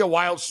not going to be a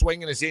wild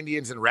swing in this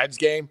Indians and Reds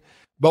game,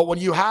 but when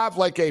you have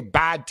like a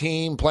bad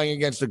team playing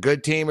against a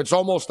good team, it's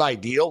almost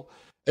ideal.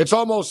 It's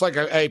almost like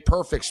a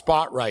perfect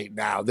spot right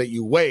now that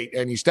you wait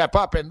and you step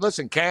up. And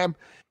listen, Cam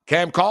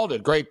called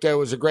it. Great. It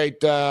was a great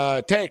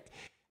take.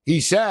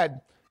 He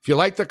said, if you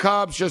like the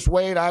Cubs, just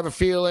wait. I have a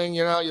feeling,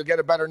 you'll get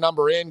a better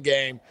number in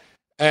game.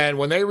 And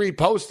when they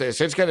repost this,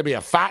 it's going to be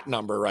a fat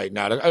number right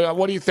now.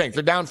 What do you think?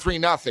 They're down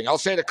 3-0. I'll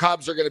say the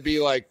Cubs are going to be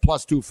like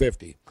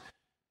 +250.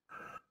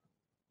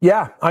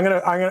 Yeah, I'm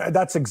gonna.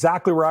 That's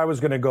exactly where I was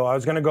going to go. I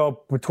was going to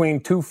go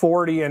between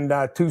 240 and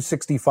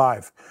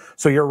 265.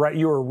 So you're right.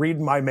 You were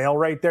reading my mail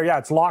right there. Yeah,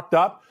 it's locked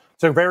up.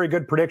 It's a very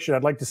good prediction.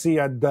 I'd like to see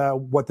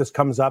what this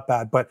comes up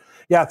at. But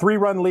yeah,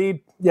 3-run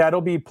lead. Yeah,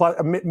 it'll be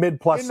mid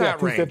plus. Yeah,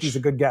 250 is a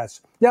good guess.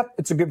 Yep,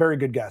 it's a very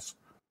good guess.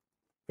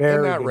 Very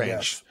in that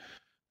range.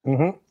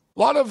 Mm-hmm.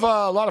 A lot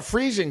of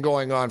freezing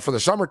going on for the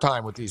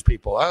summertime with these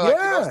people.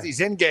 I like these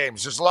in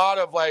games. There's a lot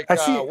of like. I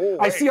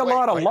see a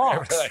lot of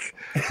locks.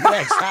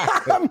 Yeah,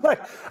 exactly.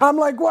 I'm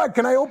like, what?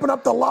 Can I open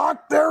up the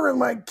lock there in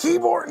my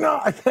keyboard? No,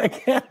 I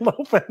can't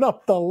open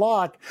up the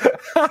lock.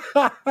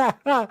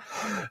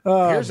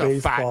 Here's a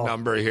fat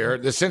number here.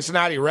 The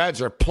Cincinnati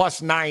Reds are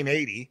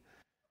 +980.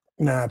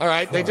 Nah, all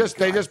right, they just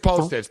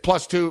posted it's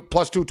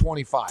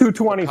 +225.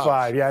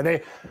 225. Yeah,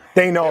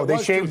 they know they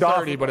shaved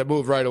off, but it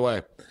moved right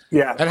away.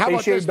 Yeah, and how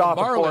about this? The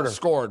Marlins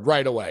scored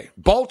right away.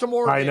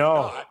 Baltimore did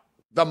not.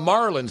 The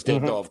Marlins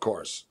did, though, of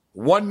course.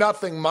 1-0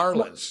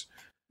 Marlins.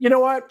 You know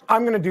what?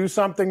 I'm going to do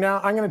something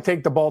now. I'm going to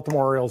take the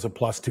Baltimore Orioles at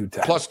 +210.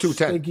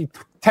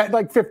 +210.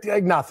 Like 50,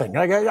 like nothing.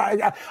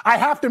 I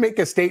have to make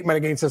a statement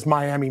against this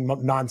Miami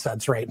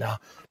nonsense right now.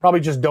 Probably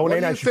just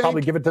donate. I should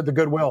probably give it to the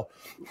Goodwill.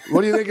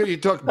 What do you think if you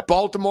took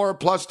Baltimore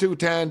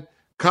 +210,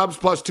 Cubs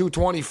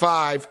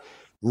 +225,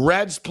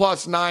 Reds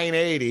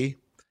 +980,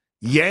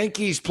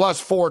 Yankees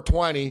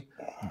 +420,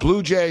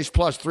 Blue Jays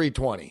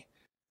 +320?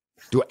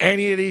 Do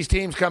any of these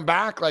teams come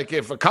back? Like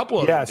if a couple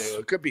of them do,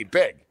 it could be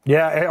big.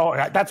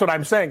 Yeah, that's what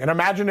I'm saying. And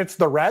imagine it's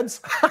the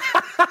Reds.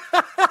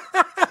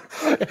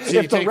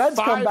 If the Reds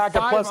come back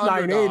at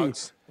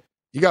 +980.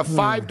 You got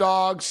 5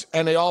 dogs,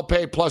 and they all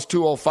pay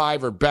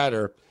 +205 or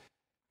better.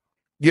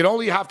 You'd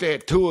only have to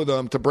hit 2 of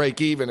them to break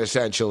even,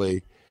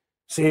 essentially.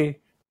 See?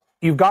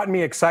 You've gotten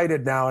me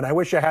excited now, and I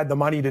wish I had the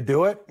money to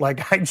do it.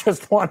 Like, I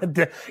just wanted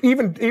to,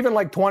 even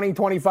like $20,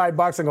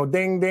 $25 and go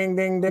ding, ding,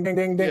 ding, ding, ding,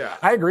 ding, ding. Yeah.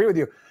 I agree with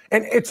you.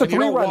 And it's a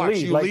 3-run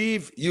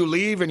lead. You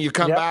leave, and you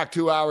come back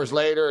 2 hours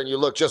later, and you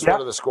look just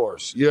what are the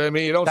scores. You know what I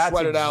mean? You don't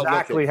sweat it out.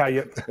 That's exactly how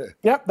you.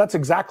 Yep, that's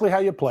exactly how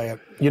you play it.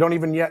 You don't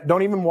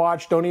even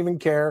watch, don't even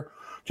care.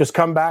 Just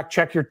come back,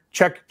 check your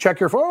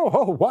phone.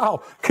 Oh,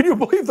 wow. Can you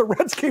believe the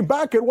Reds came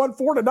back and won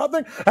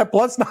 4-0 at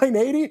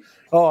 +980?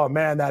 Oh,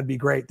 man, that'd be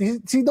great.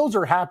 See, those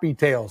are happy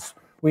tales.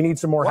 We need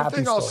some more happy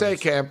stories. One thing I'll say,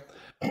 Cam,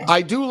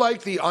 I do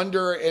like the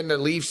under in the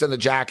Leafs and the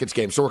Jackets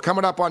game. So we're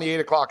coming up on the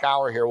 8 o'clock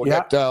hour here. We'll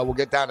get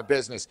down to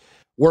business.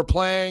 We're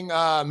playing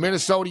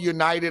Minnesota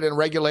United in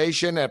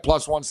regulation at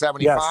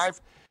 +175.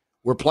 Yes.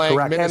 We're playing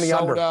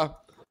Minnesota.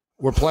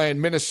 We're playing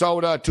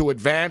Minnesota to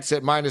advance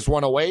at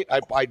 -108.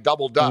 I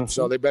doubled up,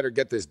 so they better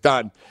get this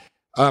done.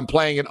 I'm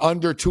playing it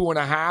under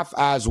 2.5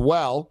 as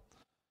well,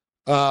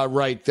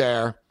 right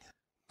there.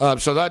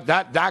 So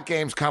that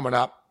game's coming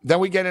up. Then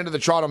we get into the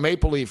Toronto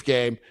Maple Leaf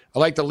game. I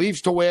like the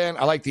Leafs to win.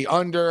 I like the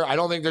under. I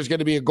don't think there's going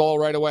to be a goal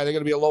right away. They're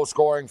going to be a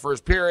low-scoring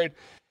first period.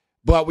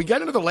 But we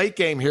get into the late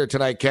game here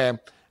tonight, Cam.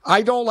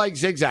 I don't like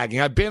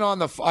zigzagging. I've been on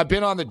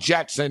the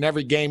Jets in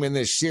every game in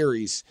this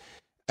series.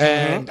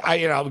 And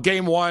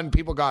game 1,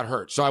 people got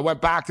hurt. So I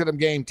went back to them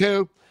game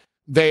 2.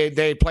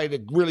 They played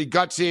it really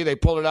gutsy. They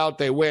pulled it out.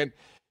 They win.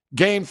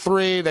 Game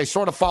 3, they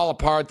sort of fall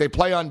apart. They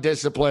play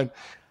undisciplined.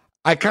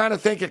 I kind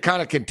of think it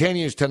kind of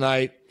continues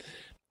tonight.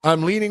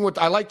 I'm leaning with –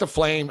 I like the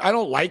Flames. I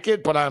don't like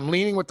it, but I'm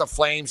leaning with the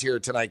Flames here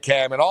tonight,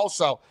 Cam. And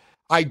also,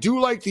 I do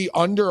like the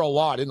under a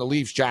lot in the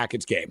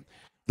Leafs-Jackets game.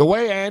 The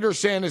way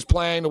Anderson is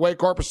playing, the way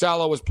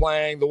Korpisalo is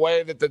playing, the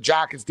way that the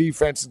Jackets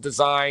defense is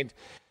designed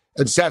 –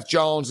 and Seth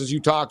Jones, as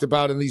you talked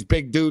about, and these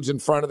big dudes in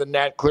front of the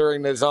net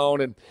clearing the zone.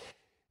 And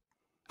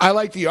I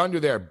like the under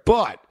there.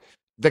 But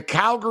the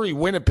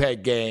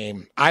Calgary-Winnipeg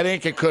game, I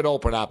think it could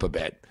open up a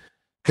bit.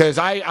 Because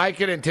I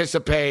could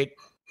anticipate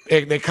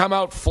they come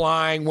out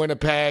flying,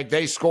 Winnipeg.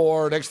 They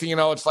score. Next thing you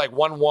know, it's like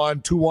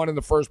 1-1, 2-1 in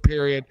the first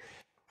period.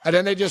 And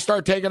then they just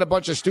start taking a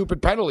bunch of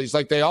stupid penalties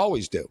like they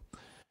always do.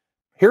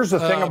 Here's the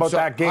thing about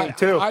that game,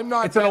 too.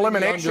 It's an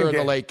elimination game. In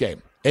the late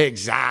game.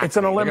 Exactly. It's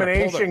an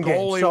elimination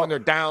game. So when they're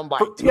down by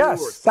 2 or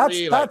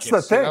 3. That's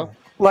the thing.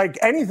 like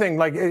anything,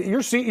 like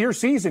your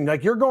season,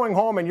 like you're going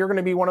home and you're going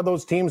to be one of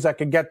those teams that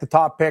could get the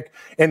top pick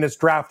in this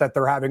draft that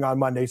they're having on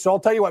Monday. So I'll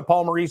tell you what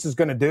Paul Maurice is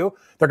going to do.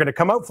 They're going to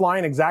come out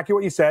flying, exactly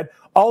what you said.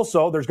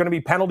 Also, there's going to be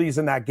penalties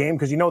in that game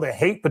because you know the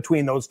hate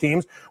between those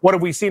teams. What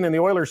have we seen in the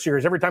Oilers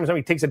series? Every time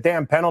somebody takes a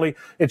damn penalty,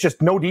 it's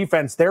just no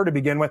defense there to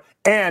begin with.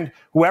 And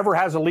whoever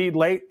has a lead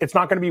late, it's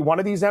not going to be one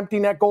of these empty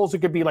net goals. It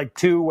could be like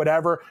 2,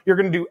 whatever. You're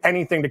going to do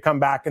anything to come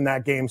back in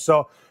that game.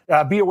 So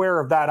be aware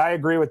of that. I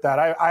agree with that.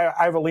 I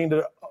have a lean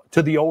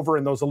to the over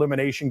in those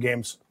elimination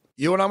games.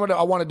 You know what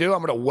I want to do?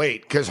 I'm going to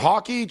wait because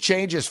hockey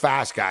changes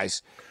fast,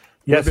 guys.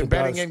 Yes, We've been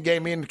betting in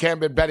game. Me and Cam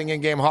been betting in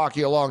game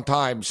hockey a long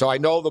time, so I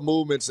know the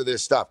movements of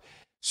this stuff.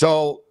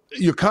 So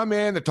you come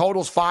in, the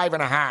total's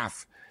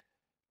 5.5.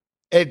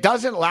 It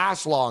doesn't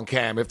last long,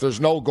 Cam, if there's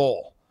no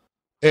goal.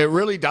 It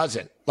really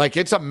doesn't. Like,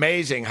 it's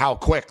amazing how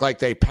quick, like,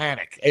 they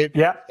panic.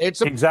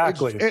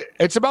 Exactly.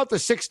 It's about the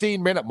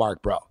 16-minute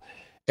mark, bro.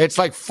 It's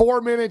like 4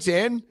 minutes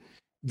in,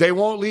 they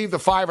won't leave the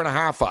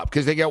 5.5 up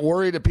because they get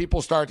worried that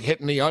people start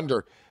hitting the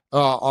under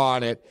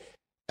on it,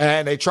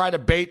 and they try to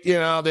bait,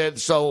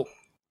 so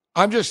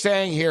I'm just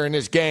saying here in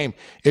this game,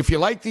 if you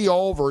like the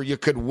over, you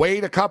could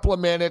wait a couple of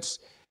minutes,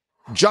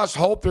 just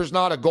hope there's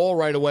not a goal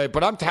right away.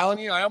 But I'm telling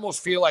you, I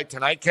almost feel like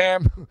tonight,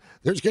 Cam,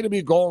 there's going to be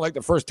a goal in like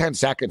the first 10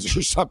 seconds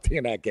or something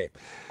in that game.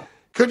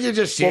 Could you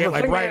just see it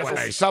like right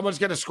away? Someone's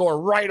going to score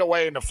right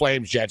away in the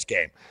Flames-Jets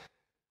game.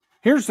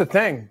 Here's the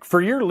thing.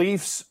 For your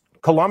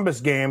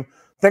Leafs-Columbus game,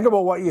 think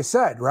about what you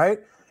said, right?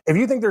 If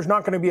you think there's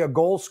not going to be a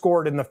goal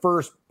scored in the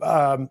first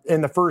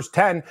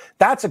 10,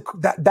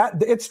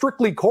 it's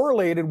strictly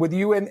correlated with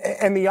you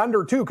and the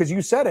under too, because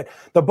you said it.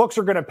 The books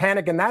are going to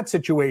panic in that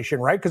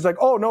situation, right? Because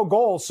no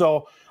goals.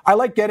 So I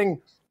like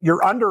getting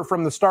your under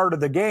from the start of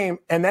the game,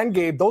 and then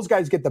Gabe, those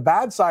guys get the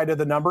bad side of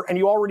the number, and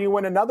you already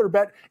win another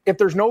bet if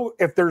there's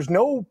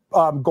no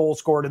goal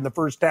scored in the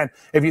first 10.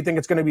 If you think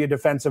it's going to be a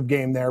defensive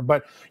game there,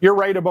 but you're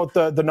right about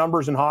the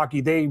numbers in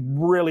hockey. They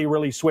really,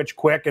 really switch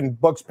quick, and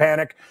books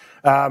panic.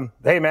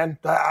 Hey man,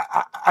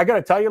 I got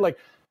to tell you, like,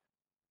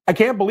 I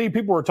can't believe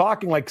people were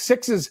talking like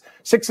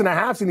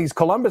 6.5 in these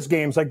Columbus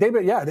games. Like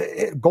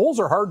goals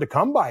are hard to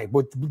come by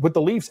with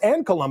the Leafs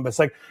and Columbus.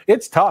 Like,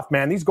 it's tough,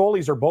 man. These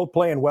goalies are both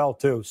playing well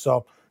too.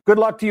 So good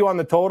luck to you on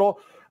the total.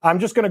 I'm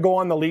just going to go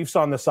on the Leafs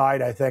on the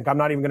side. I think I'm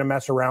not even going to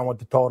mess around with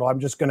the total. I'm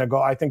just going to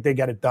go. I think they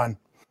get it done,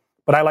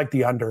 but I like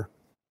the under.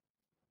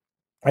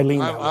 I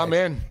lean. I'm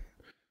in.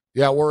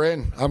 Yeah, we're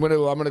in. I'm going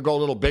to go a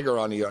little bigger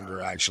on the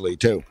under actually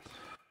too.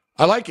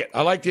 I like it.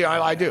 I do.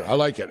 I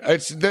like it.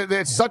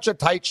 It's such a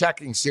tight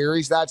checking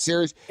series, that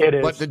series. It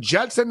is. But the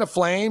Jets and the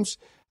Flames,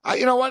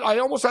 you know what? I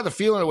almost had the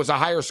feeling it was a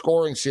higher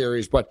scoring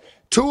series, but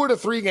 2 of the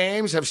 3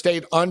 games have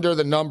stayed under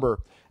the number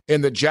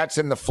in the Jets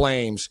and the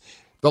Flames.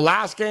 The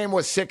last game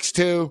was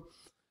 6-2.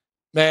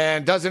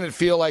 Man, doesn't it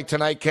feel like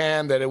tonight,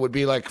 Cam, that it would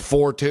be like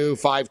 4-2,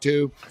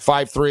 5-2,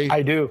 5-3?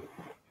 I do.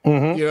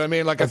 Mm-hmm. You know what I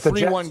mean? Like a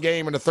 3-1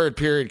 game in the third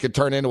period could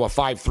turn into a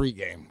 5-3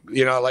 game.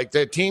 Like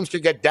the teams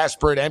could get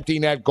desperate, empty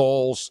net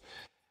goals.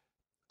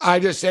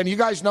 And you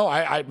guys know,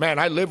 I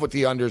live with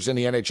the unders in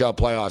the NHL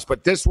playoffs,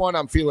 but this one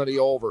I'm feeling the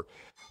over.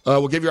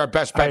 We'll give you our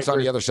best bets on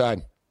the other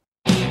side.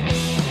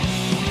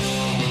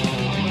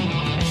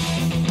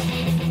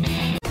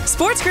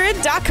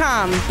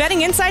 SportsGrid.com.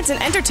 Betting insights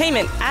and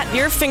entertainment at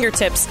your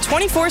fingertips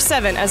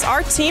 24/7 as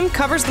our team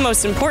covers the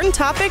most important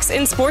topics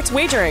in sports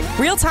wagering.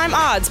 Real-time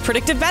odds,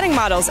 predictive betting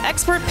models,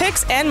 expert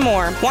picks, and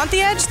more. Want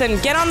the edge?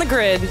 Then get on the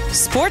grid.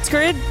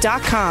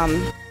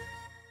 SportsGrid.com.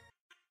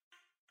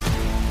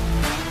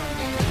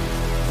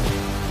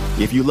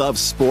 If you love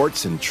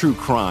sports and true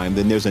crime,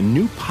 then there's a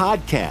new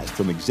podcast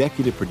from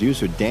executive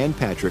producer Dan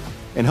Patrick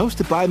and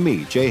hosted by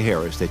me, Jay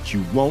Harris, that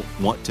you won't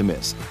want to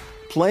miss.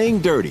 Playing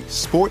Dirty: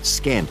 Sports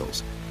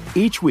Scandals.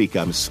 Each week,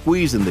 I'm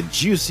squeezing the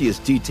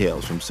juiciest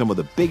details from some of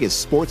the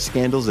biggest sports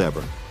scandals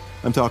ever.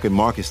 I'm talking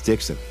Marcus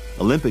Dixon,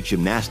 Olympic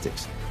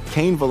gymnastics,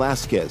 Cain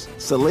Velasquez,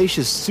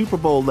 salacious Super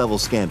Bowl-level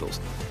scandals.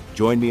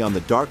 Join me on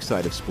the dark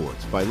side of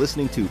sports by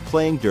listening to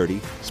Playing Dirty: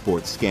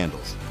 Sports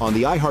Scandals on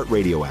the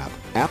iHeartRadio app,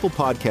 Apple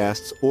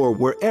Podcasts, or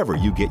wherever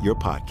you get your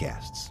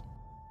podcasts.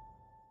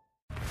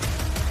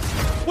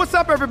 What's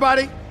up,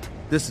 everybody?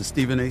 This is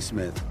Stephen A.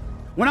 Smith.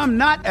 When I'm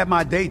not at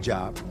my day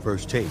job,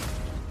 First Take,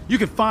 you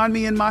can find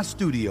me in my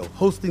studio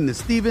hosting the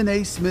Stephen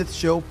A. Smith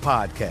Show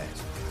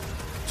podcast.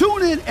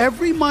 Tune in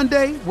every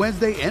Monday,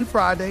 Wednesday, and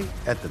Friday,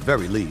 at the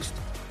very least,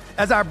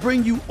 as I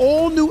bring you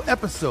all new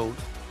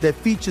episodes that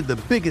feature the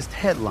biggest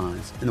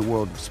headlines in the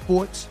world of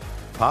sports,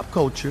 pop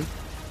culture,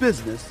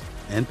 business,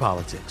 and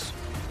politics.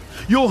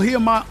 You'll hear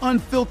my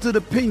unfiltered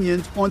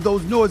opinions on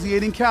those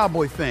nauseating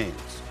Cowboy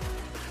fans,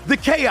 the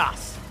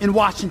chaos in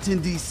Washington,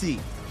 D.C.,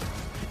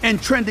 and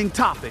trending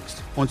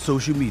topics on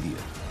social media,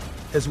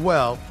 as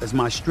well as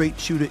my straight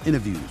shooter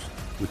interviews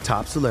with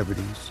top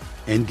celebrities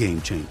and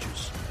game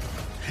changers.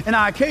 And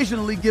I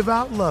occasionally give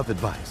out love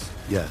advice.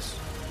 Yes,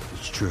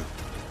 it's true.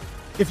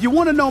 If you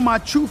want to know my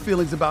true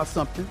feelings about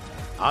something,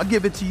 I'll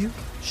give it to you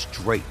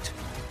straight.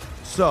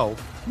 So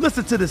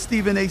listen to the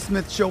Stephen A.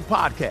 Smith Show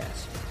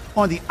podcast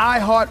on the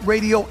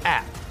iHeartRadio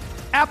app,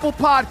 Apple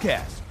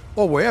Podcasts,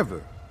 or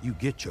wherever you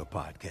get your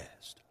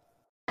podcast.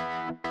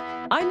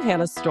 I'm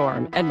Hannah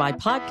Storm, and my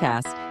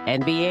podcast,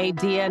 NBA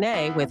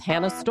DNA with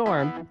Hannah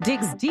Storm,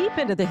 digs deep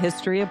into the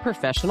history of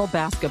professional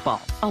basketball,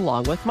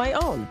 along with my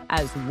own,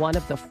 as one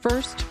of the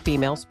first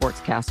female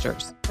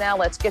sportscasters. Now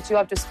let's get you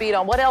up to speed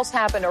on what else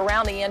happened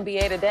around the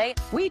NBA today.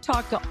 We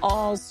talk to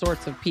all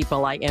sorts of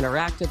people I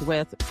interacted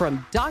with,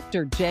 from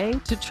Dr. J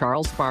to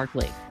Charles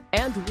Barkley,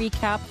 and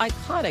recap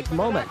iconic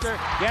moments.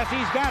 Yes,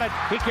 he's got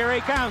it. Here he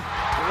comes.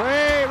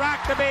 Way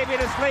rock the baby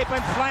to sleep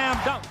and slam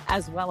dunk.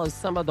 As well as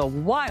some of the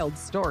wild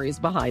stories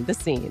behind the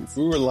scenes.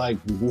 We were like,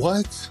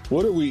 what?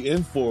 What are we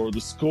in for?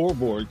 The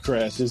scoreboard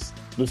crashes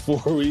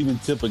before we even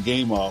tip a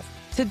game off.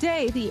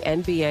 Today, the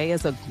NBA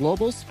is a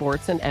global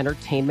sports and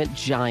entertainment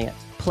giant.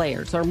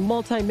 Players are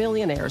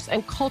multimillionaires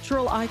and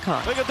cultural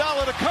icons.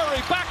 Iguodala to Curry,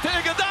 back to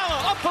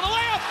Iguodala, up for the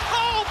layup.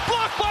 Oh,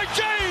 blocked by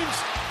James.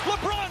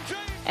 LeBron James.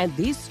 And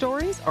these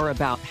stories are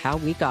about how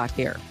we got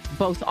here,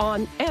 both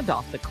on and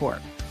off the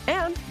court.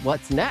 And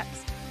what's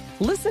next?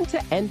 Listen to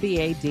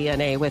NBA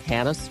DNA with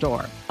Hannah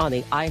Storm on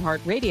the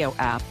iHeartRadio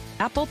app,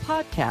 Apple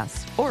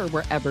Podcasts, or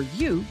wherever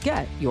you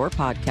get your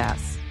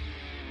podcasts.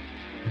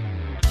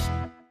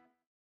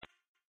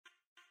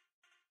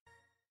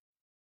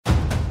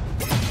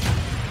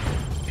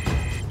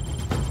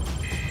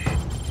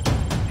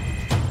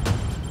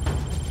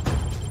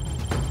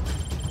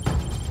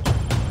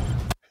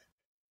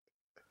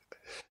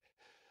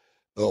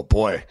 Oh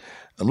boy,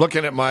 I'm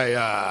looking at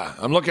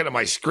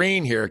my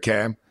screen here,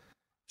 Cam.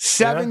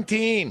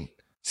 17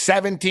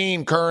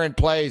 current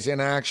plays in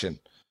action.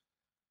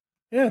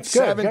 Yeah, it's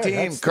good.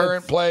 17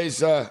 current plays.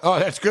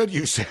 That's good.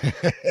 You said.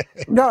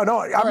 No.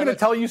 I'm going to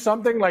tell you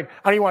something. Like,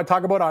 I don't even want to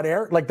talk about on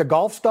air. Like the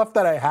golf stuff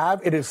that I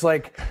have, it is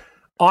like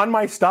on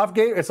my stuff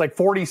game. It's like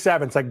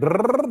 47. It's like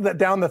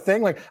down the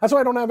thing. Like that's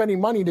why I don't have any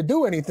money to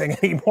do anything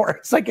anymore.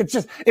 It's like it's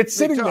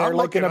sitting there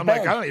like in a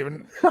bag. I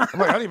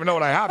don't even know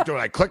what I have to.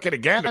 I click it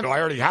again. Do I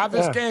already have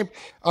this game?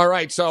 All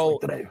right. So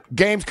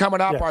games coming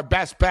up. Our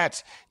best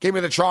bets. Give me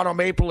the Toronto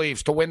Maple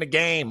Leafs to win the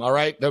game. All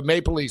right. The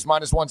Maple Leafs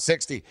minus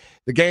 160.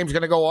 The game's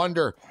going to go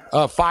under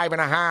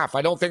 5.5.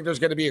 I don't think there's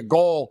going to be a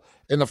goal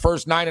in the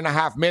first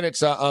 9.5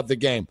 minutes of the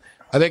game.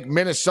 I think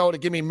Minnesota,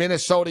 give me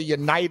Minnesota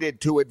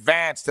United to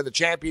advance to the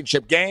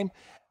championship game.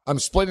 I'm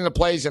splitting the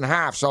plays in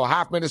half. So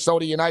half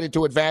Minnesota United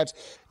to advance,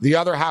 the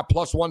other half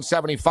plus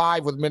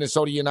 175 with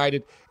Minnesota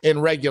United in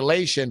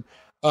regulation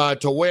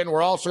to win.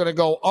 We're also going to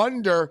go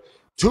under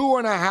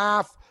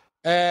 2.5,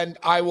 and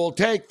I will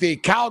take the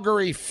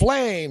Calgary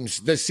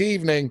Flames this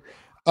evening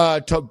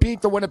to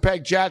beat the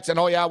Winnipeg Jets.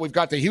 And, we've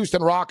got the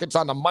Houston Rockets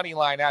on the money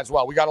line as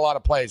well. We got a lot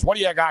of plays. What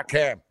do you got,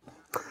 Cam?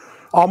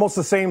 Almost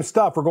the same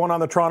stuff. We're going on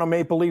the Toronto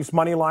Maple Leafs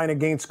money line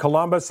against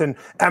Columbus, and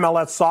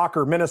MLS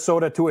soccer,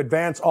 Minnesota to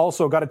advance.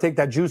 Also got to take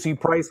that juicy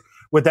price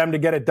with them to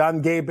get it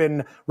done. Gabe,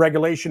 in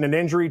regulation and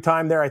injury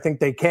time there, I think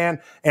they can.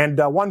 And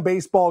one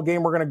baseball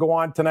game we're going to go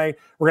on tonight.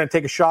 We're going to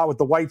take a shot with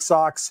the White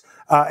Sox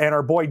and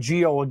our boy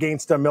Gio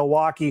against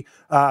Milwaukee.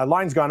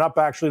 Line's gone up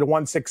actually to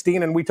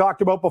 116. And we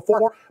talked about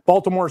before,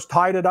 Baltimore's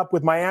tied it up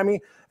with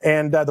Miami,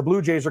 and the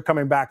Blue Jays are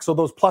coming back. So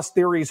those plus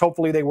theories,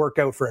 hopefully they work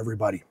out for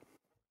everybody.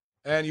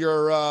 And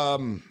your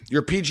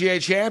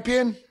PGA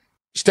champion,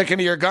 sticking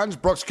to your guns,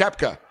 Brooks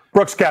Koepka.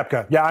 Brooks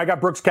Koepka. Yeah, I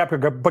got Brooks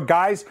Koepka. But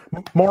guys,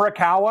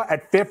 Morikawa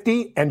at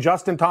 50 and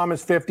Justin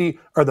Thomas 50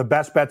 are the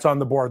best bets on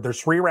the board.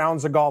 There's 3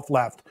 rounds of golf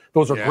left.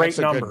 Those are great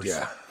numbers.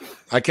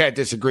 I can't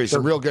didisagree.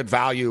 Some real good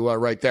value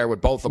right there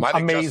with both of them. I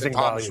think Justin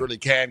Thomas really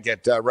can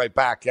get right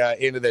back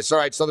into this. All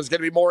right, so there's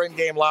going to be more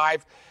in-game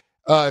live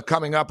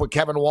coming up with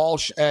Kevin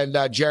Walsh and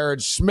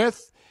Jared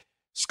Smith.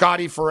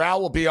 Scotty Farrell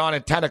will be on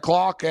at 10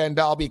 o'clock, and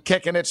I'll be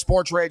kicking it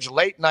Sports Rage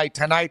late night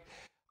tonight.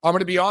 I'm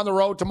going to be on the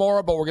road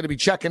tomorrow, but we're going to be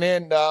checking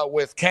in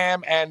with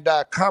Cam and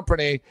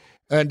company,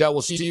 and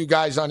we'll see you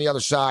guys on the other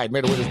side.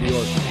 May the winners be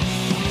yours.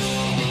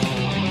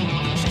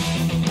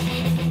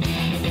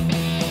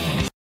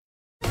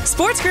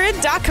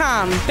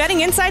 SportsGrid.com.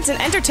 Betting insights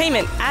and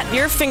entertainment at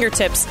your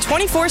fingertips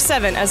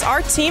 24/7 as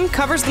our team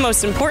covers the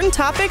most important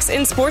topics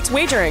in sports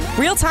wagering.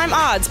 Real-time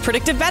odds,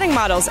 predictive betting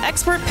models,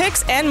 expert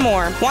picks, and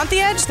more. Want the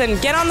edge?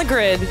 Then get on the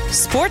grid.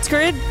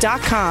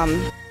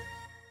 SportsGrid.com.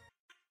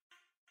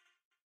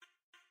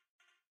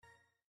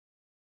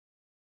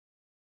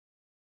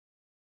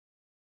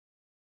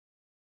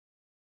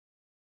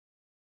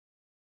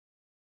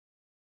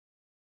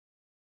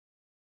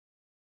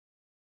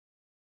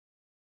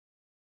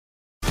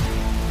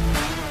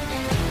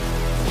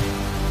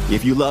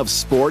 If you love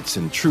sports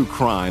and true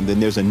crime, then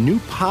there's a new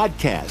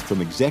podcast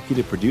from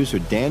executive producer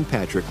Dan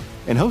Patrick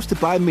and hosted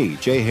by me,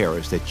 Jay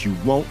Harris, that you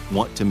won't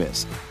want to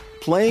miss.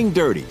 Playing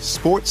Dirty: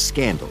 Sports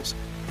Scandals.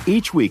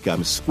 Each week,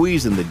 I'm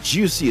squeezing the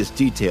juiciest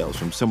details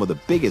from some of the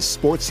biggest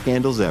sports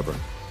scandals ever.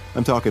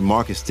 I'm talking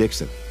Marcus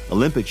Dixon,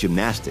 Olympic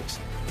gymnastics,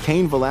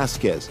 Cain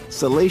Velasquez,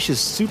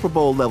 salacious Super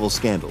Bowl-level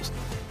scandals.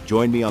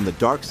 Join me on the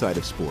dark side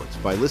of sports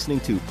by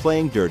listening to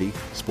Playing Dirty: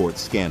 Sports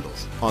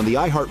Scandals on the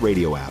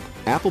iHeartRadio app,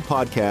 Apple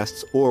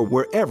Podcasts, or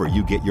wherever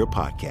you get your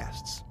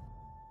podcasts.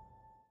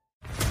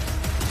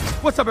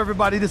 What's up,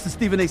 everybody? This is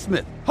Stephen A.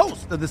 Smith,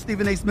 host of the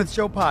Stephen A. Smith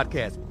Show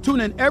podcast. Tune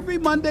in every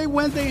Monday,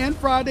 Wednesday, and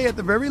Friday at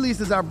the very least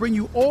as I bring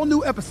you all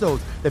new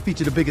episodes that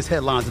feature the biggest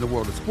headlines in the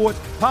world of sports,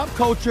 pop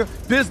culture,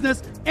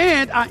 business,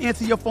 and I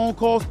answer your phone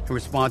calls and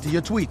respond to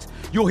your tweets.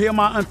 You'll hear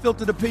my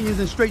unfiltered opinions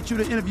and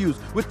straight-shooter interviews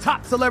with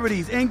top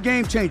celebrities and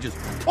game changers.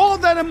 All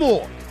of that and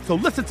more. So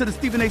listen to the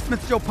Stephen A.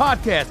 Smith Show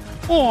podcast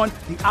on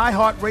the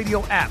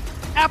iHeartRadio app,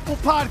 Apple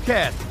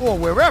Podcasts, or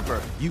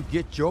wherever you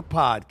get your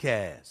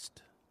podcast.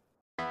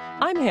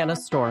 I'm Hannah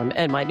Storm,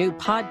 and my new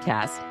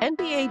podcast,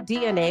 NBA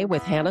DNA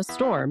with Hannah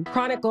Storm,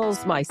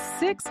 chronicles my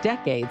 6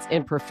 decades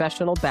in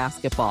professional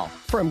basketball.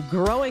 From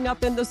growing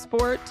up in the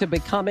sport to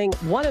becoming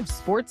one of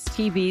sports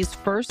TV's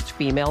first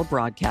female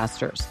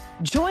broadcasters.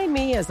 Join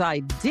me as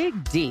I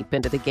dig deep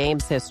into the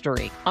game's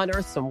history,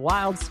 unearth some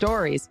wild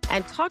stories,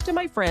 and talk to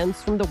my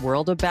friends from the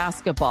world of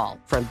basketball,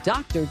 from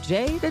Dr.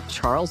 J to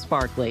Charles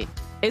Barkley.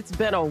 It's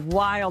been a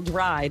wild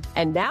ride,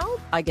 and now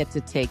I get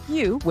to take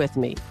you with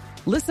me.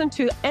 Listen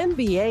to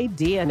NBA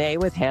DNA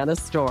with Hannah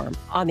Storm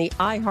on the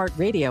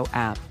iHeartRadio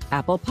app,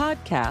 Apple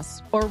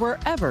Podcasts, or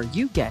wherever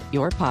you get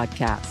your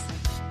podcasts.